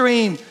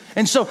extreme.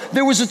 And so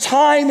there was a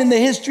time in the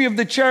history of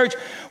the church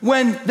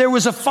when there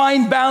was a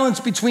fine balance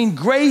between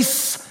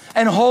grace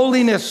and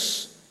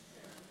holiness.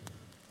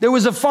 There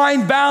was a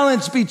fine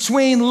balance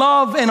between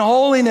love and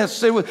holiness.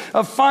 There was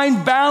a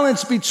fine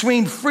balance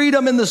between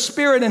freedom in the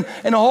spirit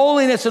and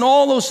holiness and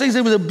all those things.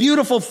 It was a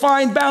beautiful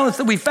fine balance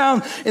that we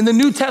found in the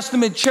New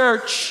Testament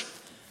church.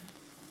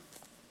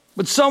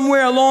 But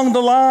somewhere along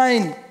the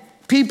line,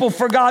 people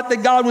forgot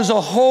that God was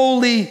a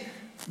holy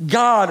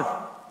God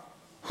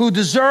who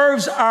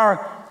deserves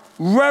our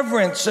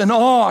reverence and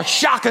awe,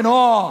 shock and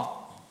awe.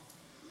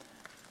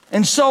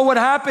 And so what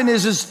happened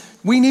is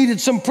we needed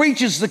some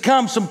preachers to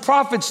come, some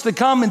prophets to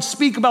come and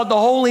speak about the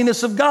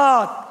holiness of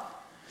God.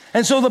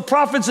 And so the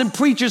prophets and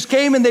preachers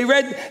came and they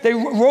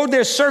rode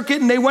their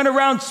circuit and they went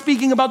around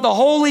speaking about the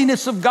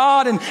holiness of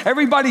God. And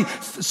everybody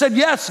said,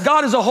 yes,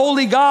 God is a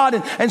holy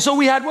God. And so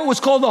we had what was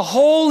called the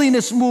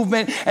holiness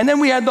movement. And then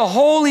we had the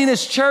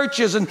holiness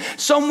churches. And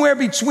somewhere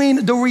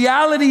between the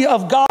reality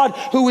of God,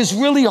 who is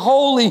really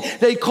holy,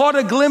 they caught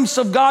a glimpse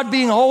of God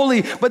being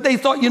holy. But they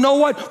thought, you know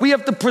what? We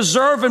have to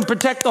preserve and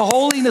protect the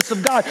holiness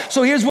of God.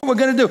 So here's what we're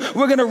going to do.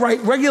 We're going to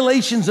write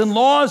regulations and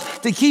laws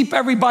to keep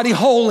everybody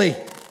holy.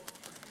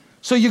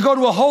 So you go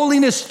to a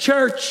holiness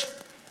church.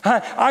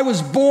 I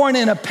was born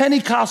in a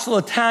Pentecostal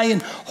Italian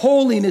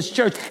holiness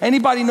church.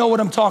 Anybody know what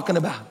I'm talking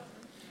about?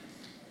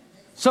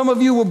 Some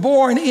of you were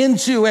born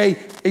into a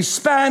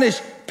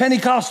Spanish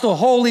Pentecostal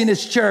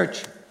holiness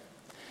church.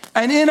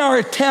 And in our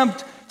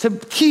attempt to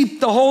keep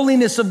the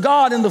holiness of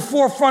God in the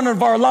forefront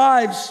of our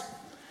lives,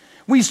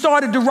 we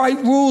started to write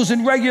rules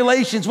and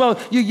regulations.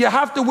 Well, you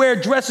have to wear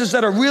dresses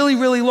that are really,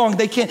 really long.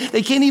 They can't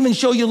even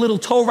show your little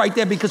toe right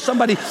there because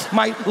somebody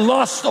might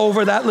lust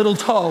over that little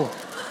toe.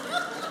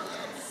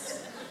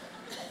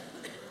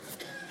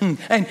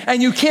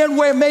 And you can't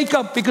wear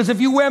makeup because if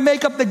you wear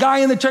makeup, the guy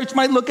in the church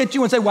might look at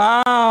you and say,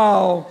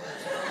 wow.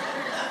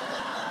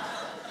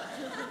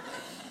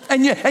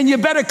 And you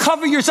better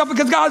cover yourself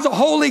because God's a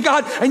holy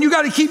God and you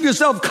got to keep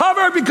yourself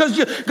covered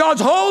because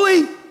God's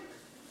holy.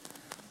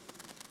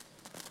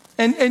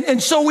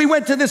 And so we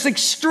went to this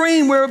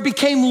extreme where it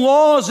became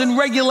laws and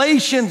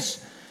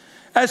regulations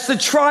as to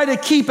try to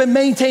keep and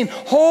maintain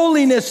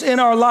holiness in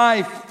our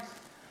life.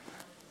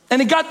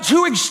 And it got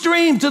too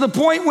extreme to the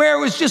point where it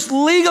was just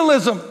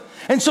legalism.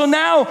 And so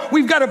now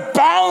we've got to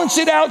balance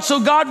it out so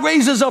God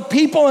raises up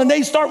people and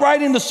they start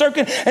riding the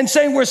circuit and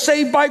saying we're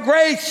saved by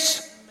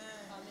grace.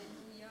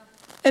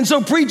 And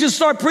so preachers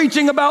start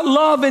preaching about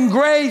love and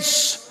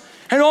grace.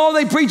 And all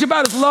they preach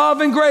about is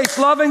love and grace,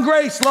 love and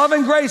grace, love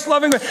and grace,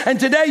 love and grace. And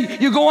today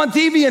you go on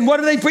TV and what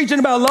are they preaching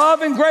about?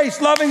 Love and grace,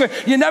 love and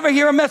grace. You never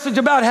hear a message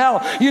about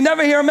hell. You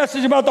never hear a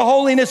message about the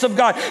holiness of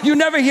God. You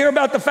never hear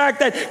about the fact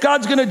that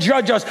God's going to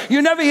judge us.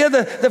 You never hear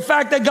the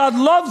fact that God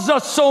loves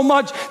us so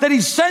much that he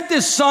sent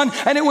his son.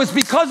 And it was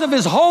because of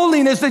his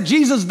holiness that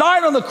Jesus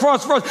died on the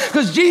cross for us.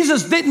 Because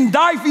Jesus didn't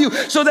die for you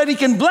so that he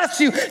can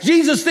bless you.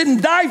 Jesus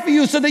didn't die for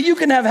you so that you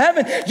can have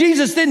heaven.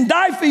 Jesus didn't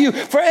die for you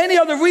for any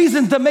other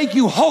reason to make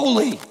you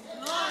holy.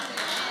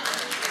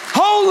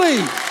 Holy.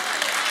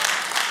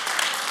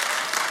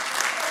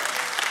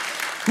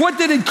 What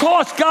did it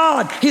cost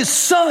God, his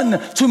son,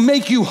 to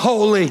make you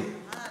holy?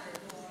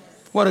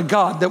 What a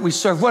God that we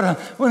serve. What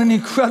an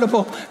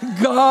incredible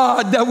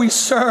God that we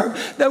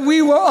serve. That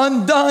we were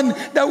undone,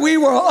 that we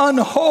were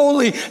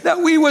unholy, that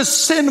we were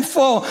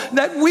sinful,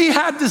 that we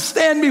had to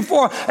stand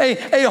before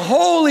a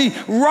holy,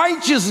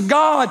 righteous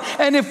God.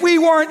 And if we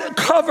weren't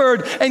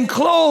covered and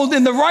clothed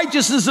in the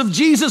righteousness of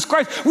Jesus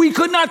Christ, we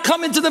could not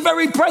come into the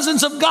very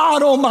presence of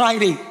God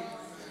Almighty.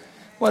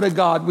 What a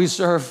God we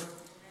serve.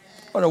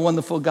 What a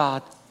wonderful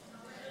God.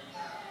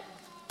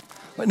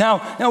 But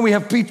now we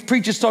have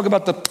preachers talk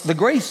about the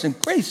grace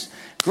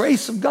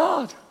of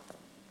God.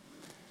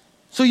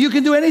 So you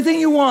can do anything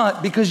you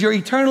want because you're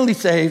eternally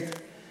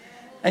saved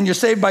and you're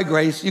saved by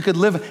grace. You could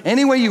live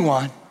any way you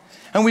want.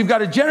 And we've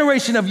got a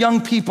generation of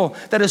young people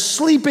that are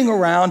sleeping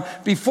around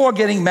before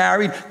getting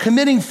married,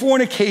 committing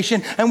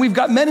fornication. And we've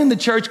got men in the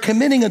church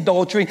committing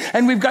adultery.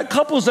 And we've got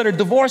couples that are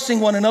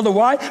divorcing one another.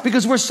 Why?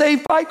 Because we're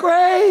saved by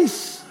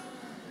grace.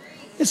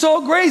 It's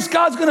all grace.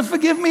 God's going to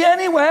forgive me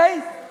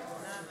anyway.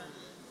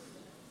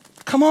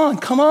 Come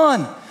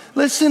on.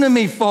 Listen to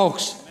me,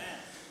 folks.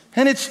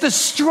 And it's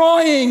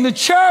destroying the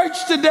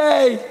church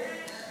today.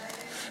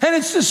 And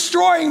it's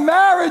destroying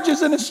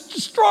marriages and it's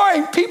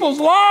destroying people's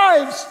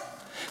lives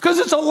because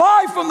it's a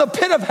lie from the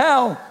pit of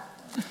hell.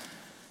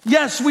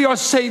 Yes, we are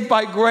saved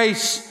by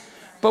grace,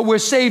 but we're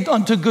saved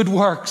unto good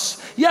works.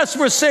 Yes,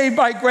 we're saved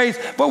by grace,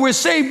 but we're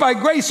saved by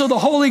grace so the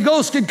Holy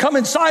Ghost can come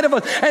inside of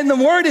us. And the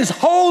word is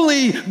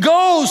Holy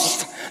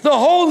Ghost, the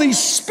Holy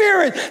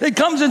Spirit that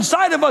comes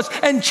inside of us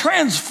and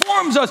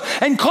transforms us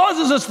and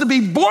causes us to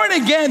be born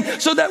again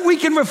so that we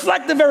can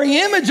reflect the very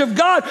image of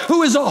God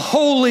who is a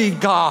holy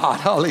God.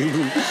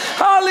 Hallelujah.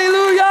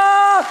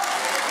 Hallelujah.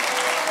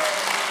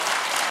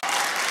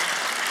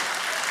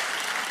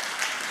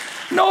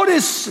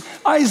 Notice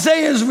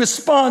Isaiah's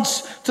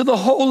response to the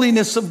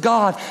holiness of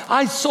God.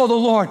 I saw the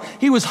Lord.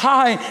 He was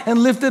high and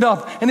lifted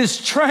up, and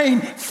his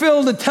train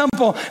filled the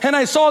temple. And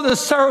I saw the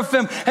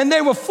seraphim, and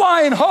they were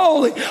flying,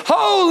 holy,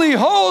 holy,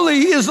 holy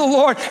is the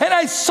Lord. And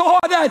I saw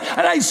that,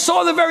 and I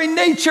saw the very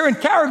nature and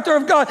character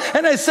of God.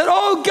 And I said,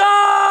 oh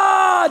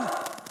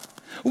God,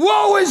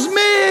 woe is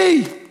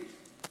me.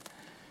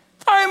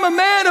 I am a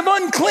man of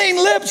unclean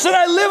lips, and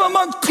I live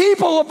among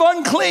people of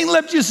unclean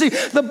lips. You see,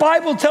 the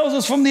Bible tells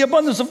us from the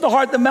abundance of the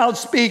heart, the mouth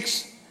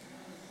speaks.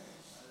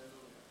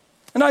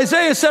 And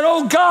Isaiah said,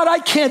 oh God, I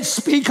can't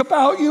speak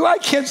about you. I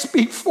can't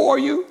speak for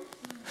you.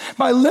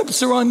 My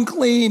lips are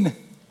unclean,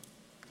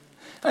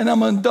 and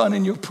I'm undone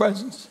in your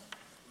presence.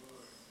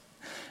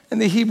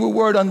 And the Hebrew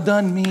word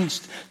undone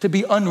means to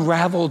be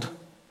unraveled,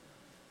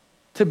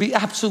 to be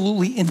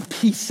absolutely in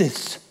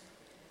pieces.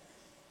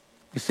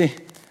 You see,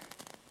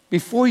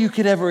 before you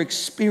could ever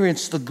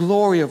experience the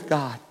glory of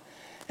God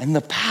and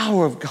the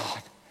power of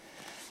God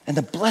and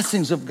the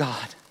blessings of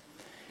God,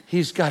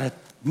 he's got to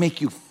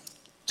make you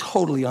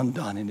totally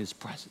undone in his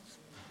presence.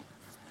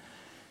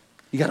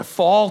 You got to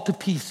fall to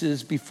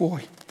pieces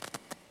before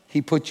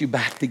he puts you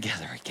back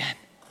together again.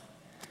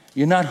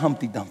 You're not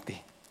Humpty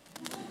Dumpty.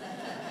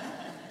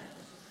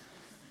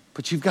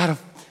 But you've got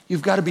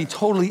to be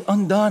totally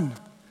undone.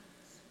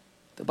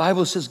 The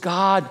Bible says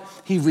God,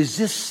 he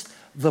resists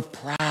the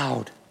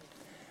proud,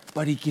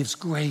 but he gives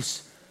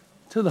grace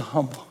to the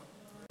humble.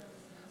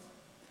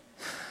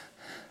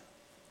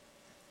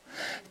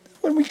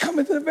 When we come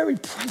into the very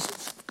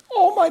presence of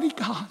Almighty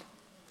God,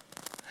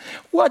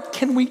 what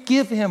can we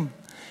give him?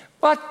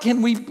 What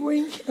can we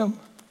bring him?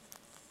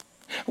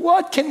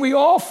 What can we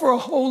offer a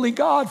holy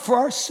God for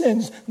our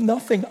sins?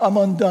 Nothing. I'm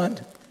undone.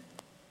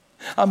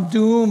 I'm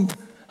doomed.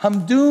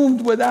 I'm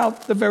doomed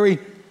without the very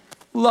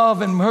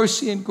love and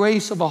mercy and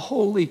grace of a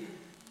holy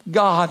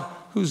God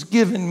who's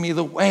given me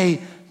the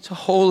way to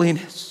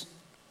holiness.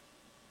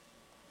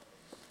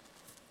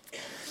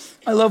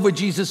 I love what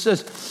Jesus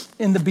says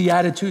in the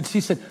Beatitudes.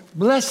 He said,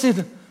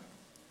 blessed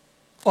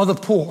are the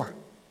poor,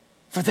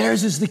 for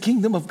theirs is the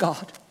kingdom of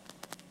God.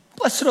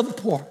 Blessed are the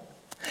poor.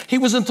 He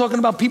wasn't talking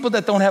about people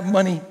that don't have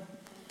money.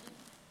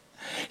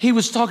 He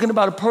was talking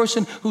about a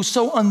person who's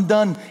so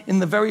undone in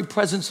the very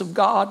presence of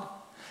God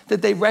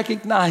that they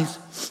recognize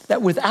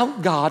that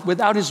without God,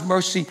 without his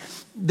mercy,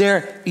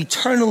 they're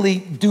eternally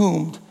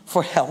doomed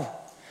for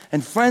hell.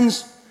 And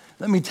friends,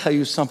 let me tell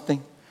you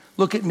something.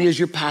 Look at me as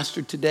your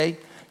pastor today.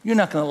 You're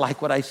not going to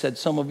like what I said,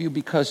 some of you,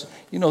 because,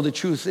 you know, the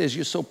truth is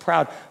you're so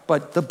proud.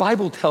 But the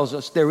Bible tells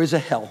us there is a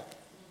hell.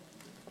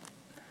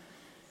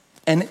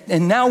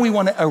 And now we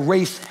want to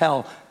erase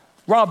hell.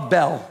 Rob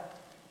Bell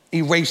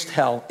erased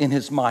hell in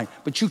his mind.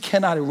 But you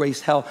cannot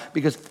erase hell,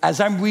 because as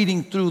I'm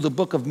reading through the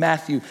book of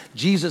Matthew,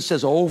 Jesus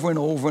says over and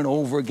over and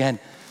over again,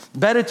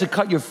 better to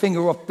cut your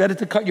finger off, better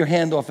to cut your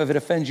hand off if it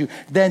offends you,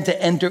 than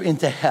to enter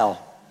into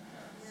hell.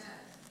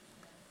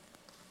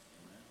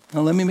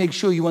 Now, let me make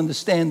sure you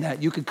understand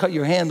that. You could cut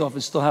your hand off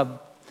and still have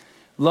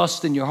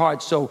lust in your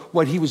heart. So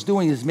what he was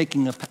doing is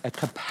making a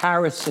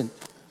comparison.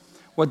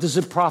 What does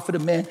it profit a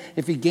man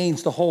if he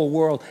gains the whole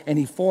world and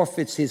he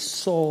forfeits his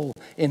soul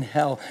in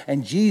hell?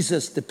 And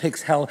Jesus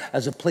depicts hell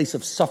as a place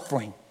of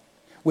suffering,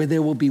 where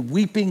there will be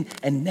weeping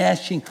and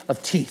gnashing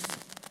of teeth.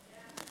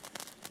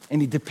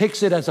 And he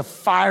depicts it as a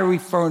fiery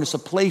furnace, a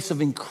place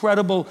of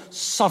incredible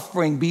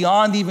suffering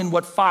beyond even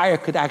what fire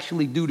could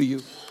actually do to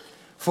you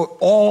for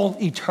all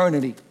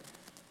eternity.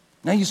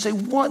 Now you say,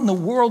 what in the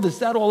world is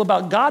that all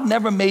about? God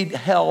never made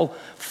hell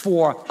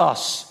for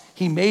us.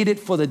 He made it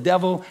for the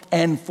devil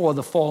and for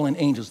the fallen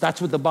angels.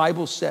 That's what the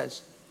Bible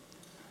says.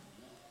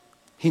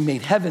 He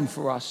made heaven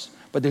for us,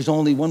 but there's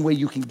only one way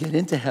you can get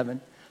into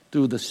heaven,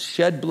 through the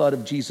shed blood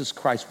of Jesus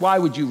Christ. Why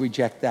would you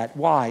reject that?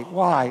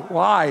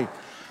 Why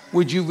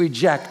would you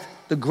reject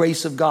the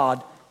grace of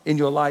God in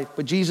your life?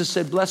 But Jesus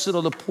said, blessed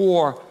are the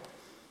poor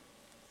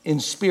in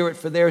spirit,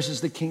 for theirs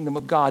is the kingdom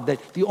of God.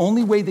 That the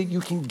only way that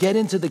you can get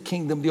into the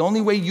kingdom, the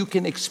only way you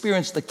can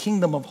experience the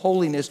kingdom of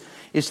holiness,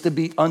 is to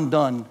be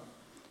undone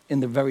in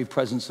the very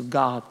presence of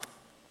God,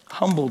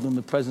 humbled in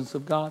the presence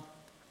of God.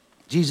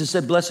 Jesus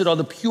said, blessed are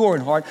the pure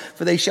in heart,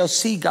 for they shall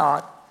see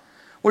God.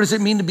 What does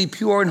it mean to be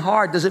pure in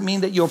heart? Does it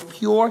mean that you're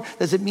pure?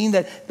 Does it mean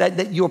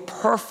that you're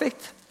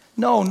perfect?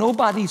 No,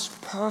 nobody's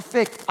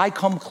perfect. I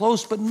come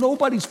close, but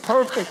nobody's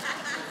perfect.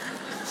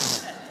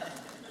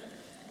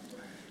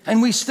 And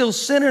we still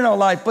sin in our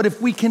life. But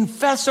if we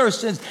confess our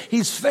sins,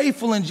 he's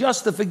faithful and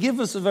just to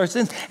forgive us of our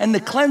sins and to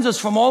cleanse us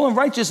from all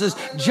unrighteousness.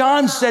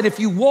 John said, if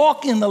you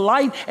walk in the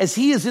light as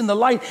he is in the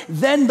light,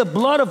 then the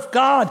blood of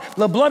God,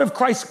 the blood of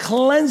Christ,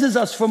 cleanses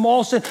us from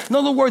all sin. In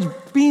other words,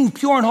 being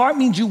pure in heart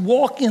means you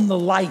walk in the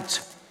light.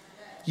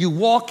 You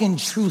walk in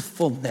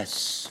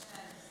truthfulness.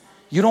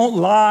 You don't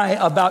lie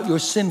about your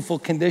sinful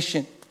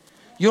condition.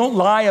 You don't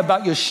lie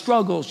about your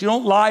struggles. You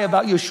don't lie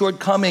about your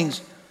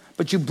shortcomings.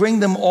 But you bring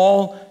them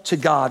all to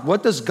God.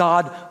 What does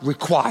God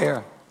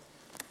require?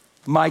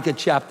 Micah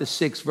chapter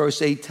 6,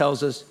 verse 8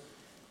 tells us,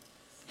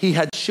 he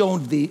had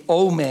shown thee,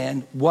 O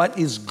man, what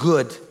is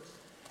good,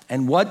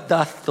 And what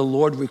doth the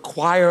Lord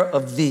require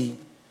of thee,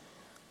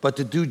 but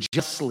to do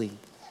justly,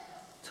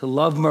 to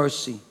love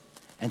mercy,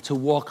 and to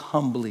walk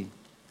humbly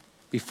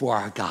before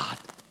our God.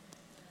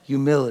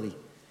 Humility,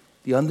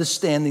 the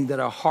understanding that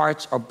our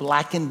hearts are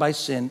blackened by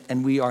sin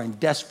and we are in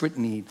desperate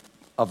need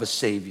of a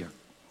Savior.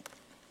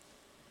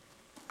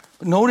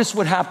 But notice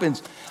what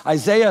happens.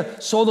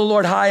 Isaiah saw the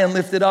Lord high and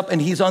lifted up, and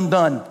he's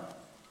undone.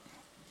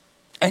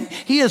 And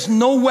he has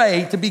no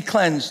way to be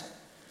cleansed.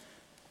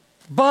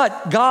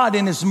 But God,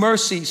 in his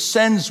mercy,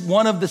 sends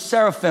one of the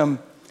seraphim.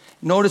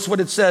 Notice what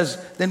it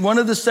says. Then one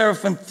of the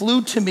seraphim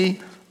flew to me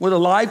with a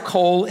live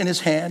coal in his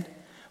hand,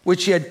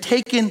 which he had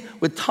taken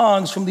with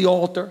tongs from the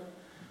altar.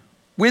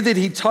 With it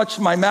he touched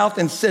my mouth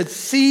and said,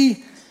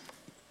 see,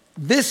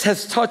 this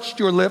has touched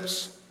your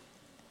lips.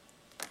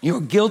 Your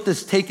guilt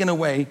is taken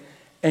away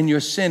and your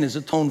sin is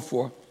atoned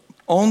for.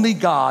 Only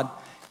God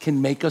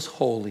can make us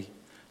holy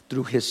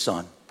through his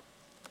Son.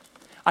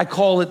 I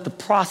call it the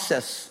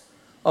process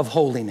of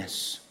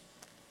holiness.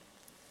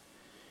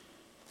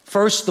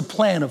 First, the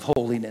plan of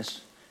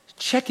holiness.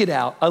 Check it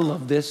out. I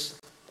love this.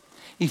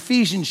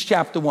 Ephesians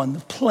chapter 1, the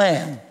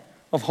plan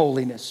of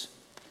holiness.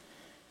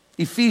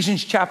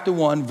 Ephesians chapter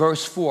 1,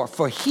 verse 4.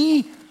 For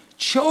he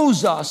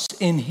chose us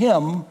in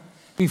him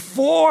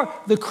before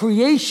the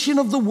creation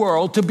of the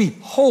world to be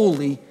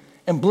holy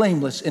and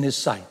blameless in his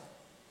sight.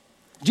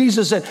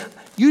 Jesus said,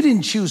 you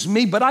didn't choose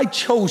me, but I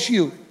chose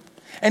you.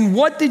 And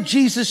what did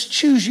Jesus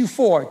choose you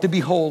for? To be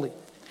holy.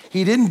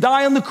 He didn't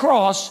die on the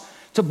cross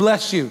to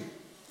bless you.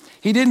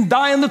 He didn't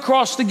die on the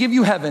cross to give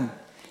you heaven.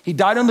 He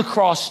died on the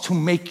cross to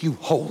make you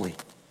holy.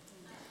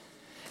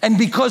 And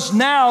because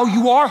now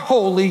you are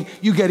holy,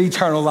 you get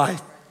eternal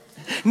life.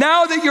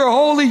 Now that you're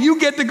holy, you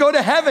get to go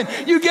to heaven.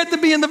 You get to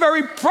be in the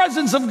very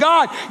presence of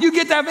God. You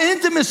get to have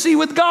intimacy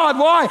with God.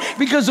 Why?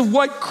 Because of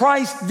what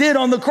Christ did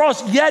on the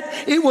cross.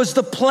 Yet it was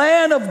the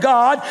plan of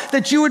God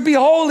that you would be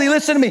holy.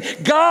 Listen to me.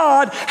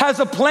 God has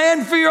a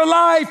plan for your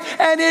life,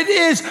 and it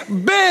is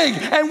big.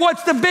 And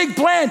what's the big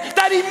plan?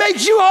 That he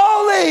makes you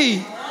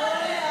holy.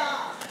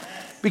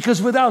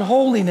 Because without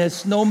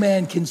holiness, no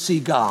man can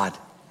see God.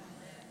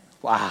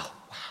 Wow.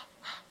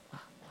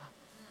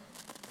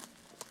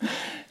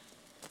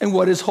 And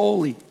what is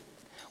holy?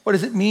 What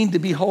does it mean to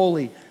be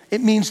holy?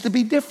 It means to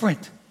be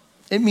different.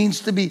 It means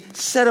to be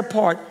set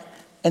apart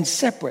and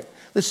separate.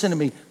 Listen to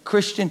me,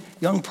 Christian,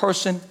 young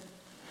person.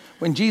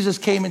 When Jesus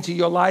came into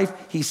your life,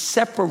 he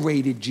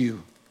separated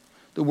you.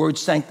 The word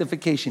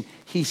sanctification.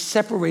 He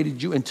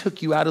separated you and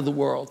took you out of the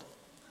world.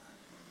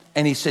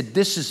 And he said,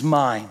 this is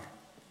mine.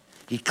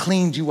 He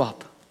cleaned you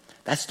up.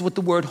 That's what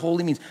the word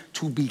holy means.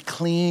 To be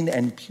clean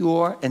and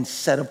pure and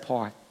set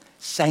apart,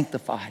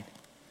 sanctified.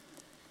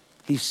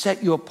 He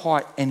set you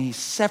apart and he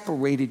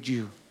separated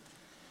you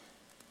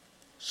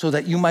so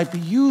that you might be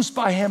used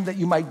by him, that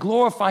you might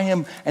glorify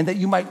him, and that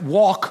you might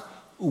walk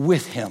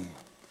with him.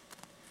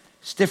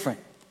 It's different.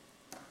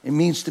 It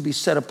means to be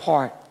set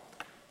apart.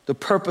 The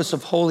purpose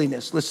of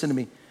holiness, listen to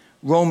me,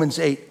 Romans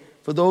 8,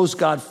 for those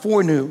God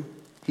foreknew,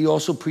 he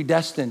also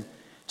predestined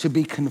to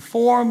be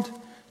conformed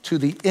to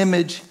the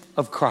image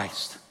of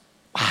Christ.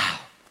 Wow.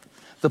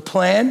 The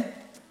plan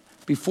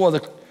before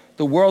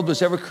the world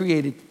was ever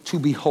created to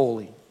be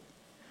holy.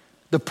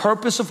 The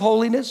purpose of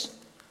holiness,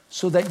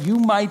 so that you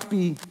might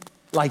be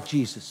like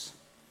Jesus.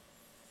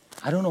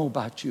 I don't know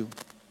about you,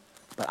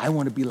 but I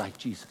want to be like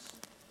Jesus.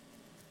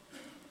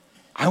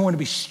 I want to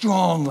be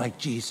strong like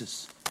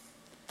Jesus.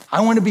 I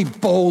want to be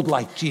bold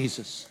like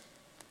Jesus.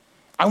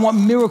 I want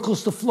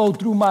miracles to flow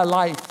through my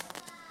life.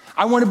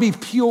 I want to be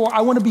pure.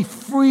 I want to be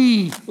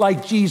free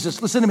like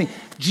Jesus. Listen to me.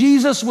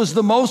 Jesus was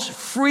the most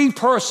free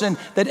person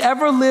that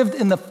ever lived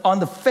on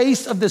the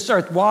face of this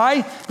earth.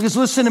 Why? Because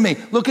listen to me.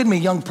 Look at me,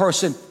 young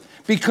person.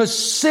 Because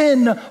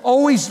sin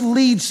always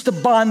leads to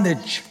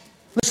bondage.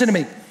 Listen to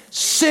me.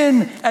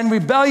 Sin and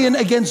rebellion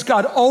against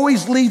God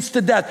always leads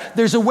to death.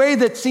 There's a way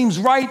that seems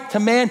right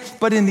to man,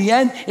 but in the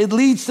end, it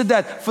leads to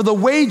death. For the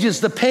wages,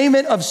 the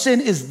payment of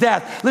sin is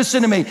death.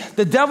 Listen to me.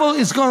 The devil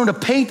is going to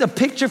paint a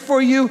picture for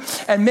you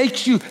and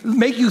make you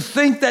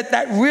think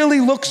that really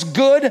looks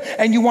good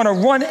and you want to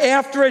run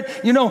after it.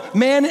 You know,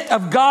 man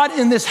of God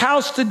in this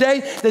house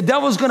today, the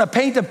devil's going to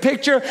paint a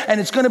picture and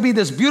it's going to be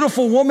this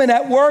beautiful woman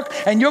at work,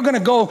 and you're going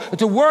to go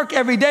to work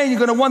every day and you're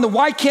going to wonder,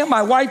 why can't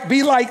my wife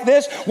be like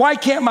this? Why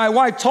can't my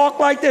wife talk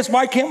like this?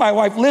 Why can't my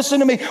wife listen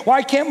to me?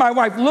 Why can't my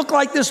wife look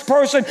like this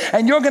person?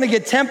 And you're going to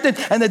get tempted,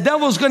 and the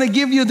devil's going to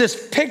give you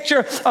this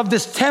picture of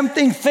this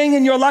tempting thing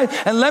in your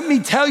life. And let me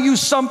tell you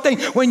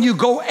something, when you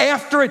go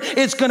after it,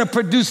 it's going to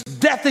produce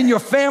death in your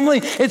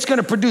family. It's going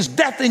to produce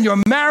death in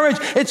your marriage.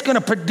 It's going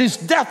to produce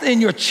death in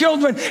your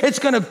children. It's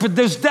going to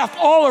produce death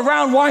all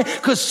around. Why?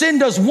 Because sin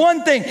does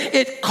one thing.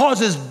 It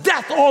causes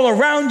death all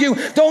around you.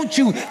 Don't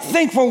you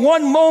think for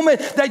one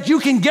moment that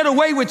you can get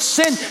away with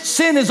sin.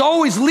 Sin is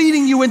always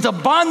leading you into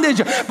bondage.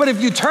 But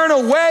if you turn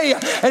away,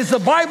 as the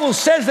Bible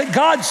says that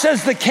God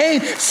says to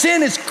Cain,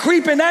 sin is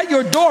creeping at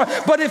your door.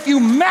 But if you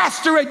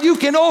master it, you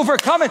can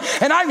overcome it.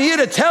 And I'm here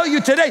to tell you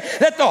today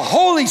that the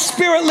Holy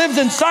Spirit lives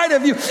inside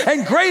of you,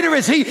 and greater greater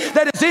is he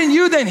that is in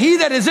you than he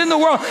that is in the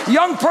world.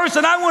 Young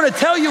person, I want to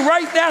tell you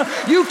right now,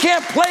 you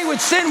can't play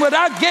with sin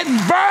without getting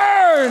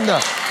burned.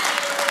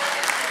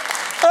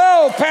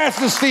 Oh,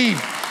 Pastor Steve.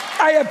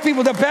 I have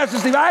people that, Pastor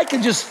Steve, I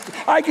can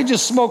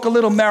just smoke a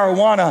little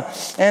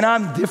marijuana and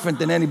I'm different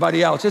than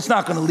anybody else. It's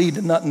not going to lead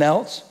to nothing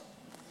else.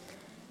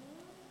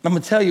 I'm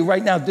going to tell you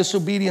right now,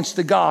 disobedience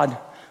to God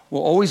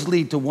will always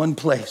lead to one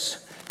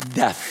place: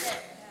 death.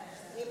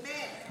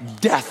 Amen.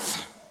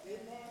 Death. Amen.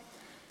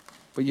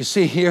 But you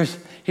see,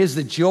 here's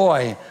the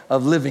joy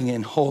of living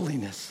in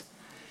holiness.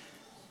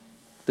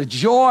 The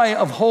joy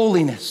of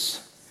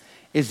holiness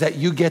is that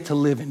you get to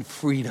live in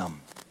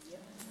freedom.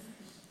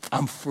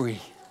 I'm free.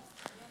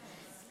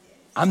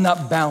 I'm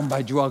not bound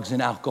by drugs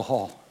and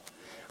alcohol.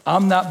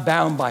 I'm not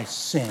bound by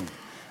sin.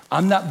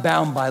 I'm not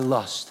bound by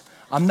lust.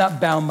 I'm not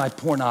bound by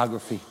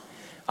pornography.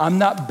 I'm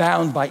not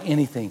bound by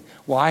anything.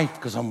 Why?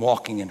 Because I'm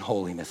walking in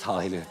holiness.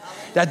 Hallelujah.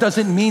 That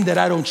doesn't mean that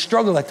I don't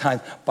struggle at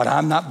times, but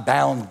I'm not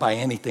bound by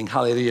anything.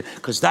 Hallelujah.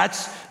 Because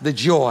that's the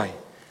joy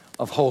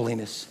of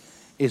holiness,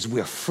 is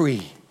we're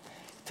free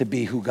to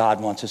be who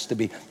God wants us to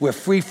be. We're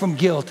free from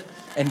guilt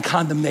and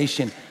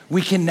condemnation.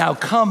 We can now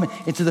come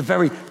into the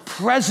very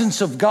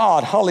presence of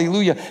God,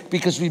 hallelujah,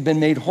 because we've been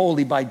made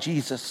holy by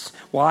Jesus.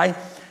 Why?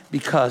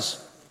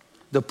 Because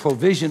the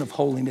provision of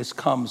holiness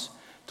comes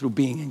through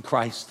being in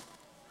Christ.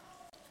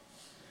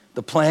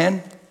 The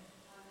plan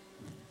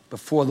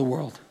before the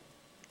world,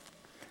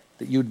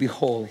 that you'd be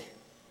holy.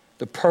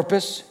 The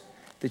purpose,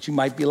 that you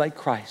might be like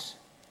Christ.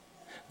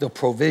 The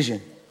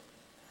provision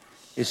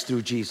is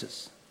through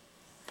Jesus.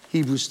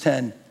 Hebrews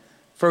 10.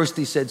 First,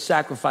 he said,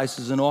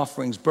 sacrifices and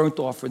offerings, burnt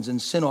offerings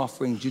and sin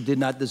offerings you did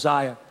not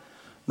desire,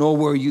 nor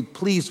were you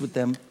pleased with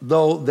them,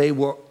 though they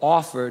were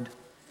offered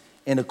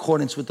in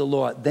accordance with the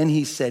law. Then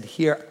he said,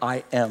 here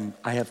I am.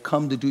 I have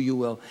come to do your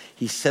will.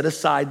 He set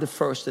aside the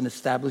first and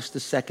established the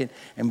second.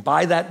 And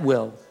by that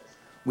will,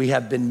 we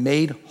have been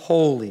made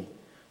holy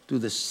through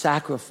the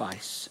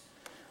sacrifice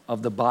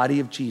of the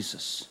body of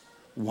Jesus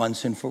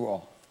once and for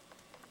all.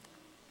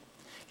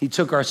 He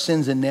took our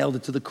sins and nailed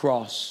it to the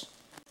cross.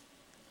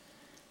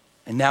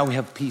 And now we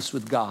have peace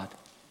with God.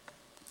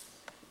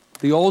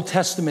 The Old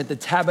Testament, the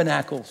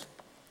tabernacle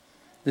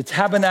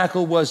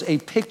was a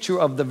picture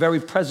of the very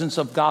presence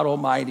of God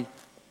Almighty.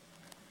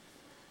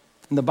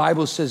 And the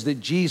Bible says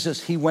that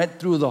Jesus, he went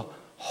through the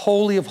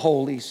Holy of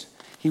Holies.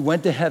 He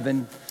went to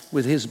heaven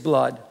with his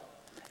blood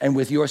and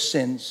with your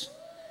sins.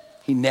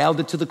 He nailed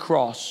it to the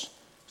cross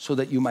so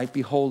that you might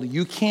be holy.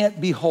 You can't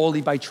be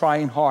holy by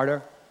trying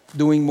harder,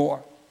 doing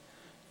more.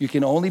 You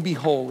can only be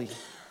holy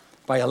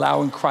by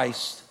allowing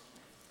Christ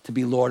to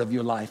be Lord of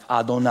your life,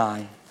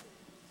 Adonai.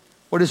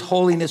 What does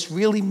holiness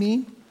really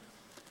mean?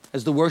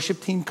 As the worship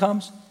team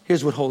comes,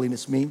 here's what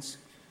holiness means.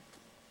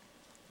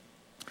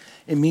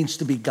 It means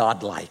to be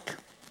godlike.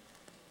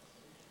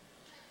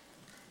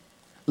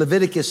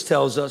 Leviticus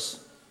tells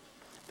us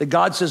that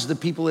God says to the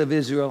people of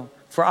Israel,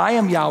 for I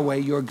am Yahweh,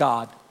 your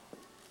God.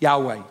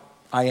 Yahweh,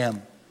 I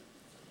am.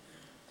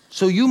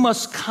 So you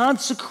must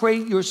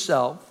consecrate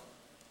yourself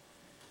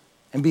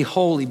and be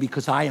holy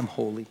because I am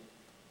holy.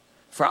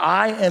 For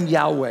I am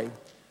Yahweh,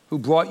 who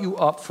brought you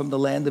up from the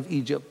land of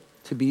Egypt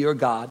to be your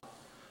God.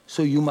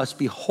 So you must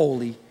be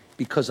holy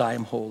because I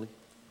am holy.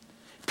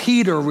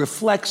 Peter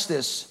reflects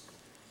this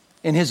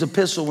in his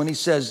epistle when he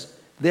says,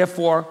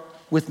 therefore,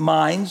 with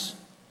minds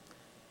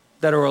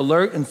that are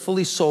alert and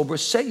fully sober,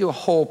 set your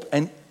hope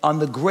and on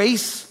the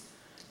grace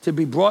to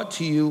be brought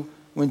to you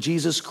when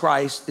Jesus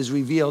Christ is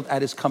revealed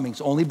at his coming.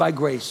 It's only by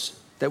grace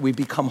that we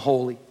become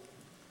holy.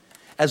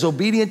 As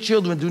obedient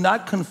children, do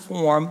not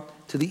conform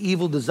to the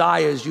evil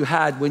desires you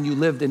had when you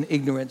lived in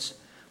ignorance.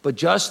 But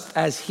just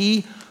as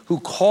he who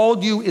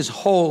called you is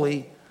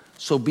holy,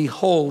 so be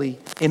holy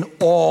in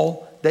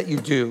all that you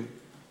do.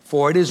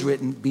 For it is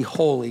written, be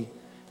holy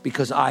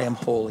because I am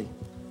holy.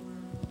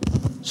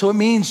 So it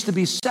means to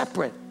be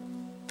separate.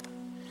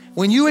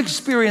 When you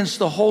experience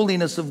the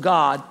holiness of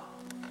God,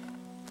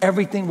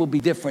 everything will be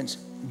different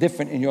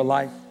in your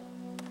life.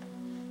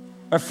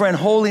 My friend,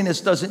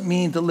 holiness doesn't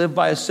mean to live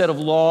by a set of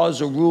laws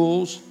or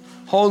rules.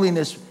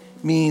 Holiness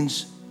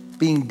means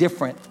being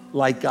different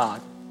like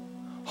God.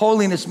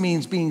 Holiness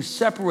means being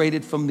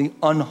separated from the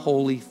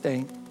unholy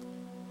thing.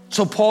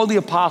 So Paul the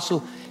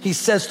apostle, he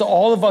says to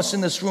all of us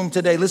in this room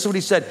today, listen what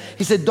he said.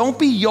 He said, don't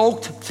be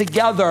yoked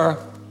together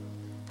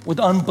with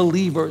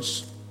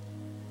unbelievers.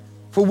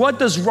 For what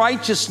does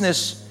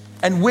righteousness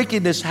and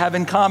wickedness have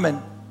in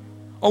common?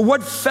 Or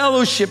what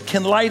fellowship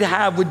can light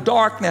have with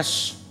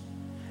darkness?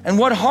 And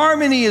what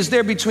harmony is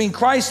there between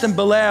Christ and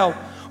Belial?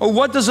 Or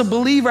what does a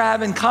believer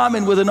have in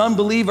common with an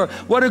unbeliever?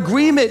 What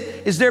agreement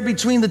is there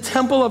between the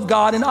temple of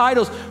God and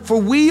idols? For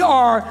we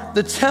are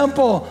the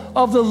temple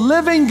of the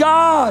living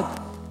God.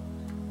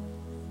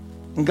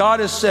 And God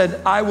has said,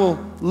 I will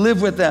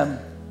live with them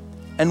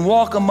and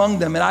walk among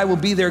them, and I will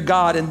be their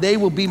God, and they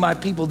will be my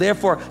people.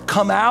 Therefore,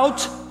 come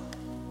out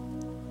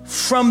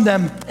from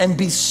them and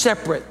be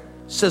separate,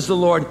 says the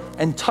Lord,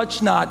 and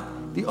touch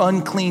not the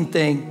unclean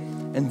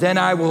thing, and then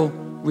I will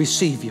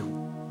receive you.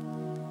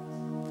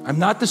 I'm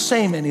not the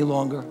same any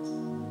longer.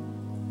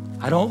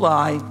 I don't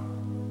lie.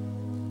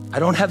 I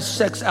don't have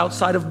sex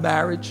outside of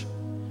marriage.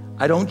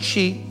 I don't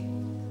cheat.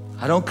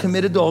 I don't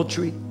commit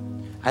adultery.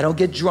 I don't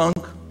get drunk.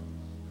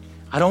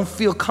 I don't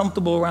feel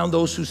comfortable around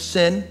those who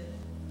sin,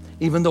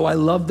 even though I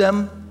love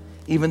them,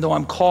 even though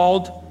I'm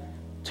called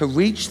to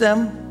reach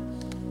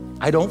them.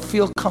 I don't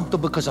feel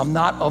comfortable because I'm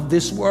not of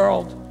this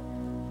world.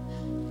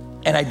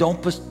 And I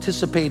don't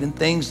participate in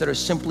things that are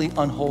simply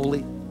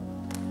unholy.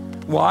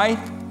 Why?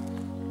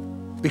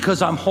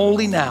 Because I'm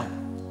holy now.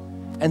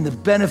 And the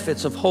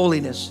benefits of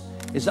holiness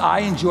is I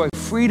enjoy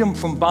freedom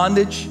from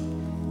bondage.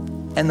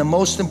 And the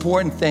most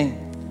important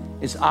thing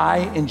is I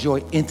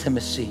enjoy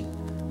intimacy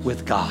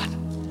with God.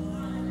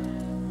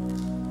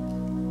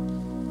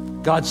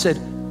 God said,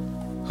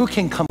 who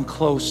can come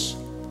close?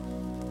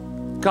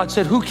 God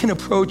said, who can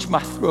approach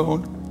my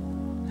throne?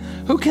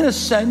 Who can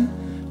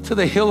ascend to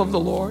the hill of the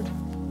Lord?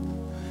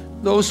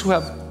 Those who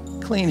have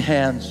clean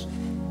hands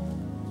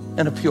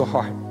and a pure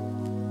heart.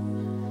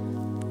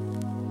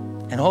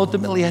 And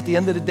ultimately, at the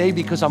end of the day,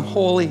 because I'm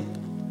holy,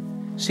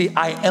 see,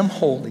 I am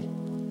holy.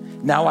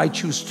 Now I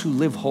choose to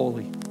live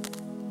holy.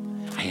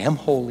 I am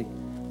holy,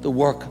 the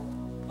work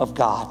of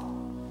God.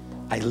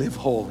 I live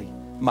holy,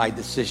 my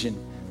decision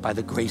by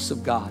the grace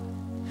of God.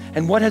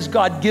 And what has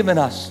God given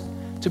us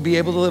to be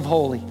able to live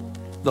holy?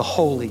 The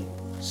Holy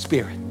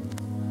Spirit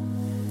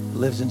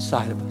lives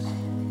inside of us.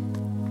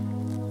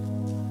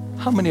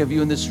 How many of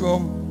you in this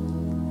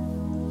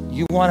room,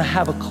 you want to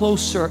have a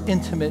closer,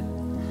 intimate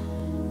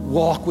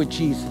walk with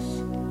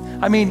Jesus?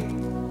 I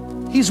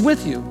mean, he's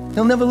with you.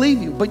 He'll never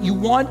leave you, but you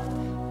want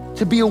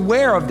to be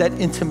aware of that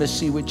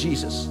intimacy with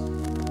Jesus.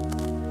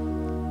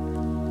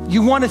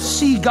 You want to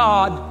see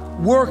God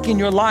work in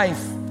your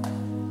life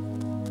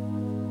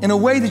in a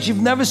way that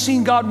you've never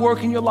seen God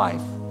work in your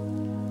life.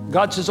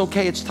 God says,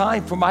 okay, it's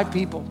time for my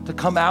people to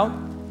come out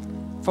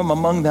from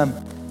among them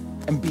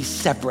and be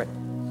separate.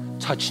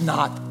 Touch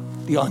not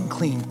the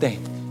unclean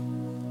thing.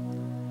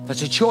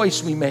 That's a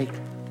choice we make.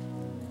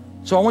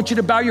 So I want you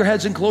to bow your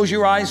heads and close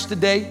your eyes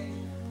today.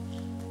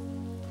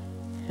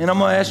 And I'm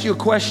going to ask you a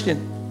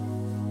question.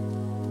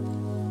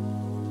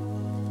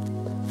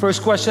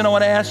 First question I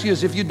want to ask you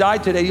is, if you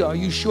died today, are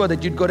you sure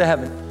that you'd go to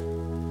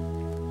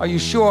heaven? Are you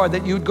sure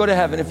that you'd go to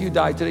heaven if you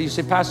died today? You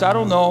say, Pastor, I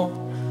don't know.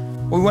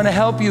 We want to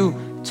help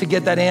you to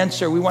get that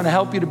answer. We want to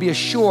help you to be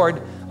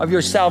assured of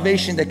your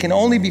salvation that can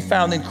only be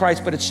found in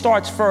Christ. But it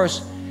starts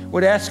first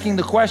with asking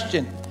the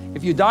question,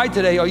 if you died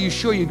today, are you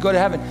sure you'd go to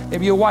heaven?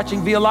 Maybe you're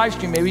watching via live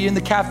stream. Maybe you're in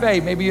the cafe.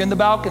 Maybe you're in the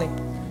balcony.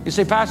 You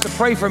say, Pastor,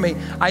 pray for me.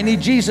 I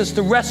need Jesus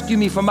to rescue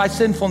me from my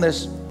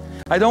sinfulness.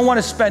 I don't want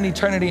to spend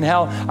eternity in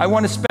hell. I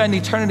want to spend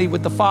eternity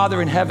with the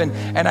Father in heaven.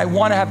 And I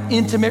want to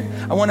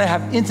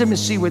have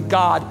intimacy with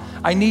God.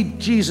 I need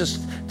Jesus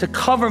to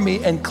cover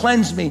me and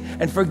cleanse me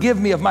and forgive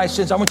me of my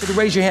sins. I want you to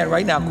raise your hand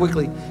right now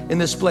quickly in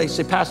this place.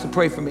 Say, Pastor,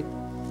 pray for me.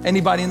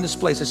 Anybody in this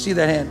place? I see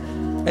that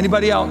hand.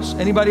 Anybody else?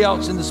 Anybody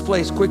else in this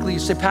place? Quickly, you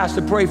say,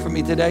 Pastor, pray for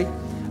me today.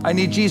 I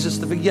need Jesus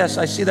to forgive. Yes,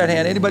 I see that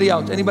hand. Anybody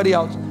else? Anybody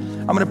else?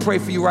 I'm going to pray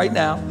for you right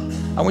now.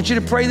 I want you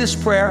to pray this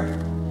prayer.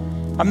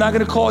 I'm not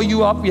going to call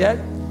you up yet,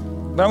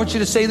 but I want you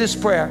to say this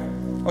prayer.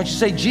 I want you to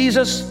say,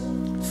 Jesus,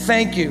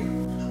 thank you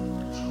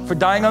for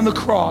dying on the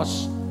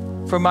cross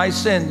for my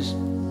sins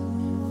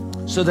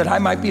so that I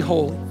might be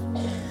holy.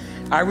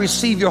 I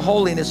receive your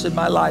holiness in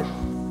my life.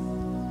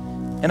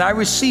 And I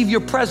receive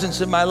your presence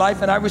in my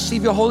life, and I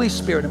receive your Holy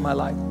Spirit in my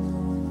life.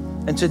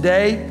 And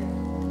today,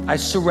 I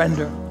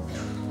surrender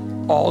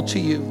all to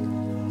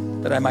you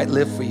that I might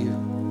live for you.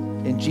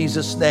 In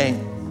Jesus'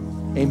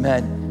 name,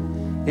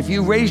 amen. If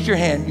you raised your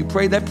hand, you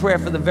prayed that prayer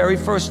for the very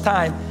first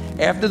time,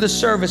 after the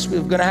service, we're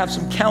going to have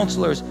some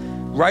counselors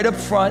right up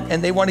front,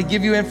 and they want to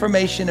give you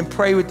information and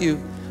pray with you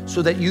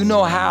so that you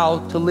know how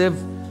to live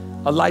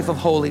a life of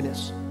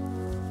holiness.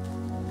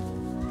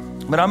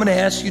 But I'm going to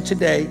ask you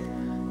today,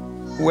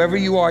 whoever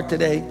you are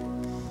today,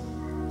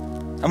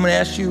 I'm going to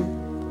ask you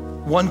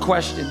one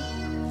question.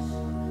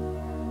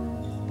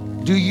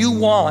 Do you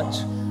want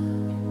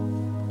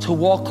to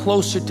walk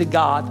closer to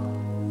God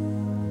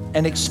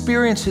and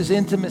experience his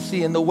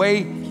intimacy in a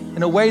way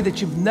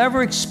that you've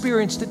never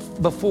experienced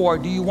it before?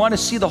 Do you want to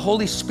see the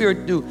Holy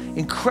Spirit do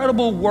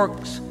incredible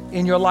works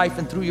in your life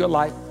and through your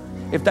life?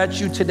 If that's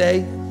you today,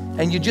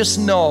 and you just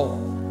know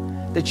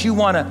that you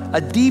want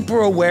a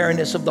deeper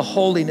awareness of the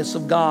holiness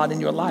of God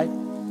in your life,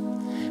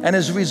 and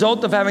as a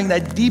result of having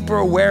that deeper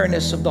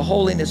awareness of the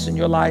holiness in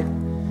your life,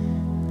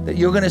 that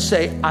you're going to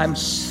say, I'm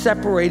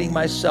separating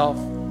myself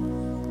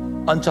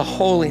unto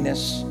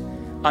holiness.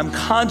 I'm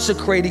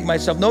consecrating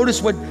myself.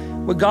 Notice what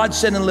God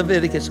said in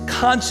Leviticus,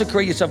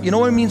 consecrate yourself. You know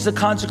what it means to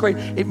consecrate?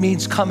 It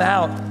means come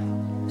out,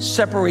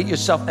 separate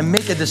yourself, and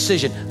make a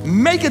decision.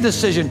 Make a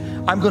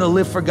decision. I'm going to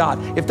live for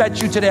God. If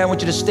that's you today, I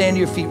want you to stand to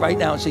your feet right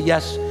now and say,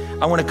 yes,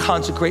 I want to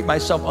consecrate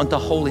myself unto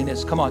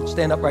holiness. Come on,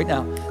 stand up right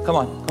now. Come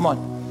on, come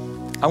on.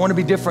 I want to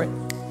be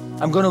different.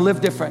 I'm going to live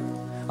different.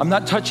 I'm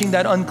not touching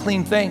that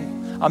unclean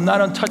thing. I'm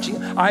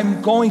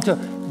going to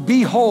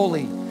be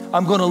holy.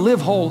 I'm going to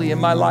live holy in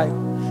my life.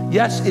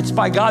 Yes, it's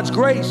by God's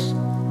grace,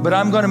 but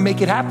I'm going to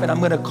make it happen. I'm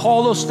going to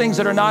call those things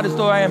that are not as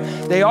though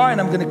they are, and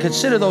I'm going to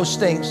consider those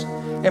things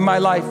in my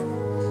life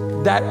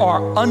that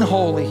are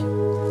unholy.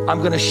 I'm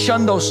going to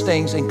shun those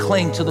things and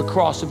cling to the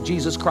cross of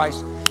Jesus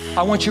Christ.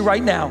 I want you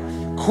right now,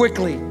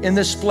 quickly in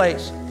this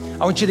place,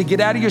 I want you to get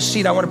out of your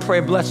seat. I want to pray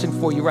a blessing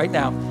for you right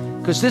now,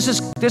 because this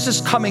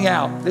is coming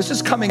out. This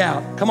is coming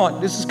out. Come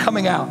on, this is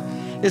coming out.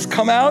 It's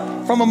come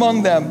out from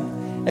among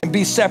them and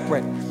be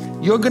separate.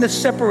 You're going to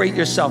separate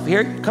yourself.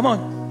 Here, come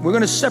on. We're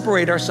going to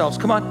separate ourselves.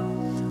 Come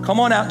on. Come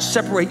on out and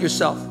separate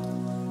yourself.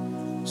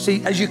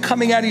 See, as you're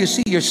coming out of your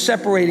seat, you're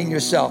separating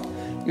yourself.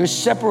 You're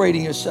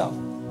separating yourself.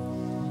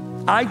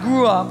 I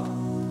grew up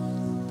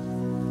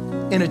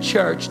in a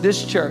church,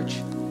 this church,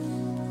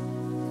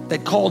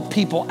 that called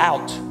people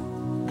out.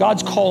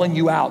 God's calling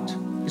you out.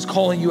 He's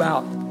calling you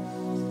out.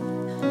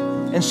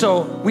 And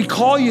so we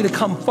call you to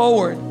come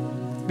forward,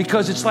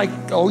 because it's like,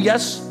 oh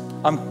yes,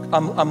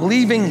 I'm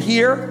leaving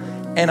here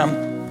and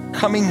I'm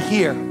coming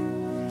here,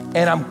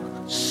 and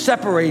I'm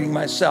separating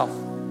myself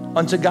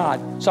unto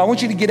God. So I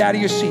want you to get out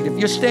of your seat. If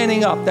you're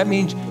standing up, that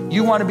means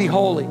you want to be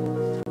holy.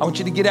 I want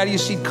you to get out of your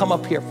seat, come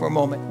up here for a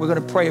moment. We're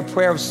going to pray a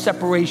prayer of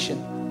separation.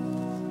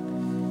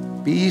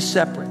 Be ye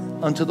separate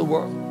unto the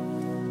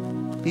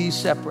world. Be ye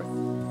separate.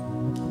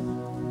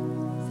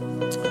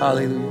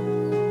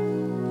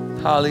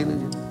 Hallelujah.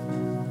 Hallelujah.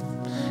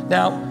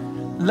 Now,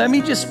 let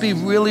me just be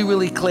really,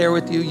 really clear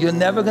with you. You're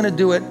never going to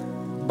do it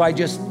by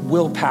just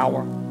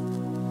willpower.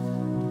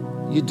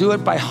 You do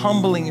it by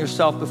humbling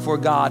yourself before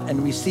God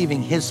and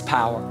receiving His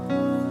power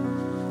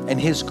and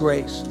His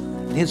grace.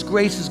 And His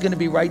grace is going to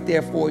be right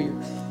there for you.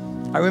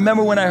 I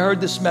remember when I heard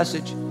this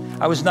message,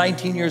 I was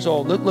 19 years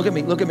old. Look at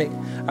me, look at me.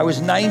 I was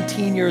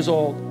 19 years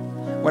old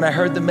when I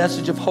heard the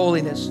message of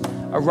holiness,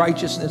 of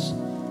righteousness.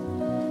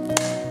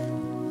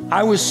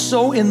 I was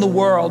so in the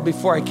world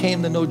before I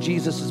came to know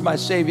Jesus as my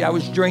Savior. I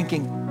was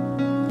drinking.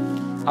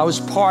 I was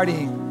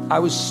partying. I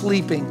was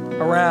sleeping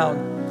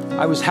around.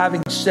 I was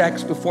having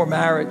sex before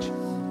marriage.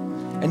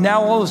 And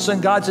now all of a sudden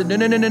God said,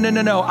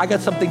 no, I got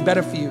something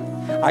better for you.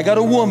 I got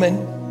a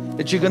woman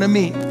that you're going to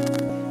meet.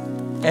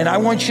 And I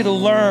want you to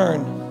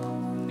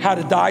learn how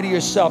to die to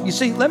yourself. You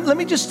see, let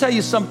me just tell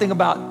you something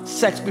about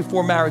sex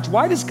before marriage.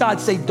 Why does God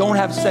say don't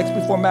have sex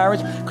before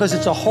marriage? Because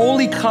it's a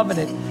holy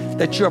covenant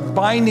that you're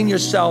binding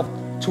yourself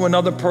to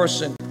another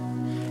person.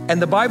 And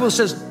the Bible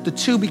says the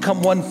two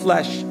become one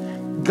flesh.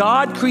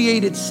 God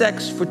created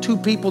sex for two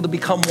people to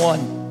become one.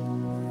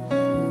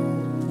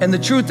 And the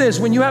truth is,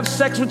 when you have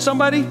sex with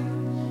somebody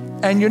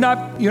and you're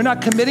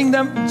not committing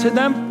them to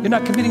them, you're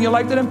not committing your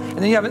life to them, and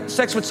then you have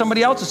sex with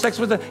somebody else,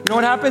 you know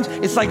what happens?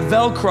 It's like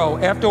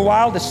Velcro. After a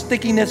while, the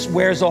stickiness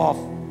wears off.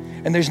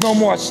 And there's no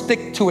more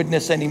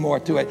stick-to-itness anymore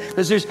to it.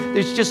 Because there's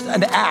just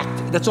an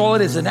act. That's all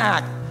it is, an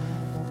act.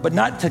 But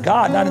not to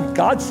God. Not in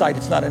God's sight,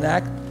 it's not an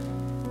act.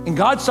 In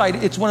God's sight,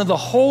 it's one of the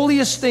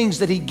holiest things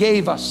that He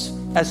gave us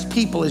as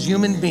people, as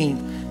human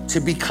beings,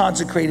 to be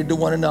consecrated to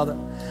one another.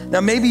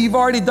 Now, maybe you've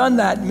already done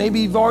that.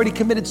 Maybe you've already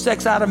committed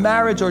sex out of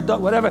marriage or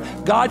whatever.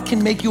 God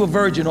can make you a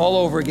virgin all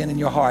over again in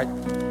your heart.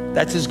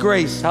 That's His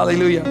grace.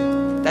 Hallelujah.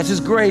 That's His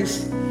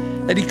grace.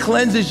 That He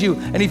cleanses you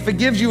and He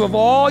forgives you of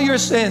all your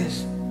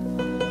sins.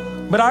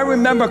 But I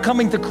remember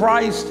coming to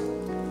Christ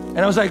and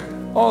I was like,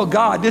 oh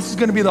God, this is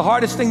going to be the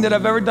hardest thing that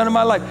I've ever done in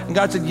my life. And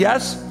God said,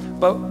 yes,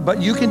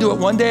 but you can do it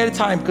one day at a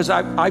time, because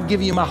I've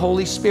given you my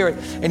Holy Spirit.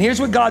 And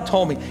here's what God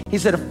told me. He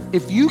said,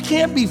 if you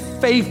can't be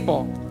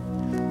faithful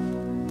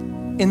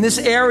in this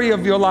area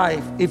of your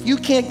life, if you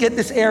can't get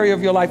this area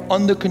of your life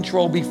under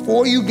control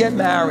before you get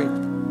married,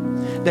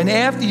 then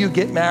after you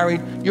get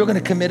married, you're going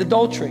to commit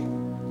adultery.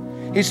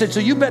 He said, so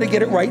you better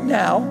get it right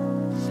now.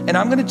 And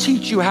I'm going to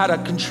teach you how to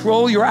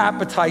control your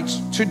appetites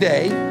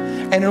today.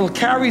 And it'll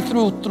carry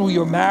through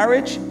your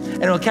marriage,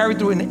 and it'll carry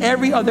through in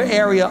every other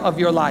area of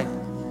your life.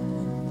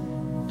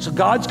 So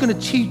God's going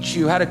to teach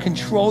you how to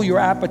control your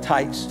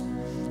appetites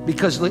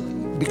because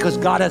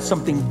God has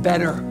something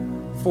better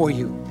for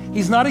you.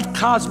 He's not a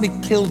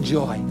cosmic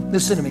killjoy.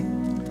 Listen to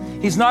me.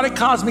 He's not a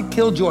cosmic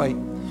killjoy.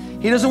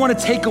 He doesn't want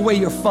to take away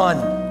your fun.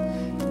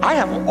 I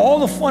have all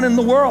the fun in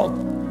the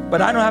world,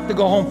 but I don't have to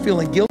go home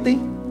feeling guilty.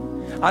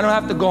 I don't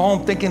have to go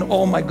home thinking,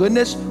 oh my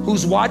goodness,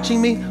 who's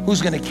watching me?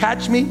 Who's going to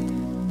catch me?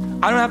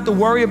 I don't have to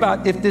worry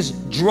about if this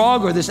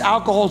drug or this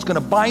alcohol is going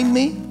to bind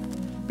me,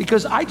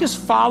 because I just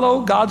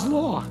follow God's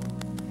law,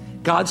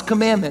 God's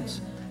commandments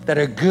that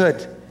are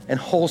good and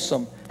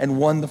wholesome and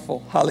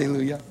wonderful.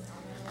 Hallelujah.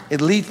 It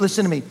leads,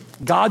 listen to me,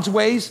 God's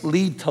ways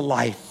lead to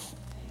life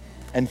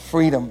and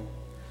freedom.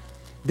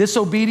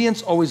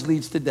 Disobedience always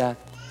leads to death.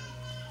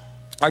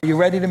 Are you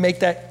ready to make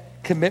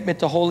that commitment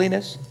to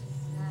holiness?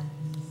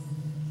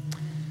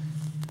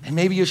 And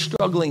maybe you're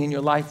struggling in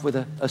your life with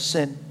a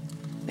sin.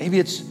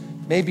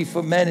 Maybe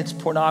for men it's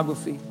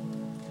pornography.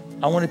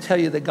 I want to tell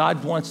you that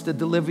God wants to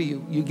deliver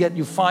you.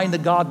 You find a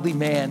godly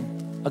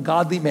man,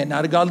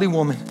 not a godly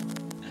woman.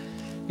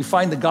 You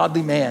find the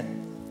godly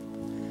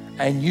man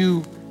and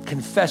you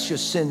confess your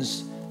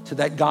sins to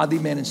that godly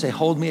man and say,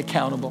 hold me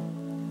accountable.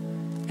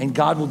 And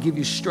God will give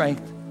you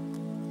strength.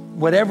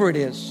 Whatever it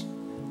is,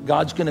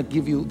 God's going to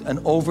give you an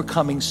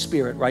overcoming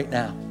spirit right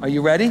now. Are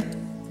you ready?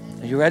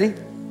 Are you ready?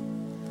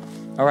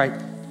 All right.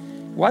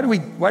 Why do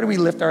we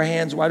lift our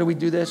hands? Why do we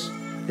do this?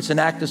 It's an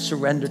act of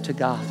surrender to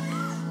God.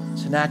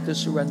 It's an act of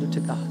surrender to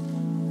God.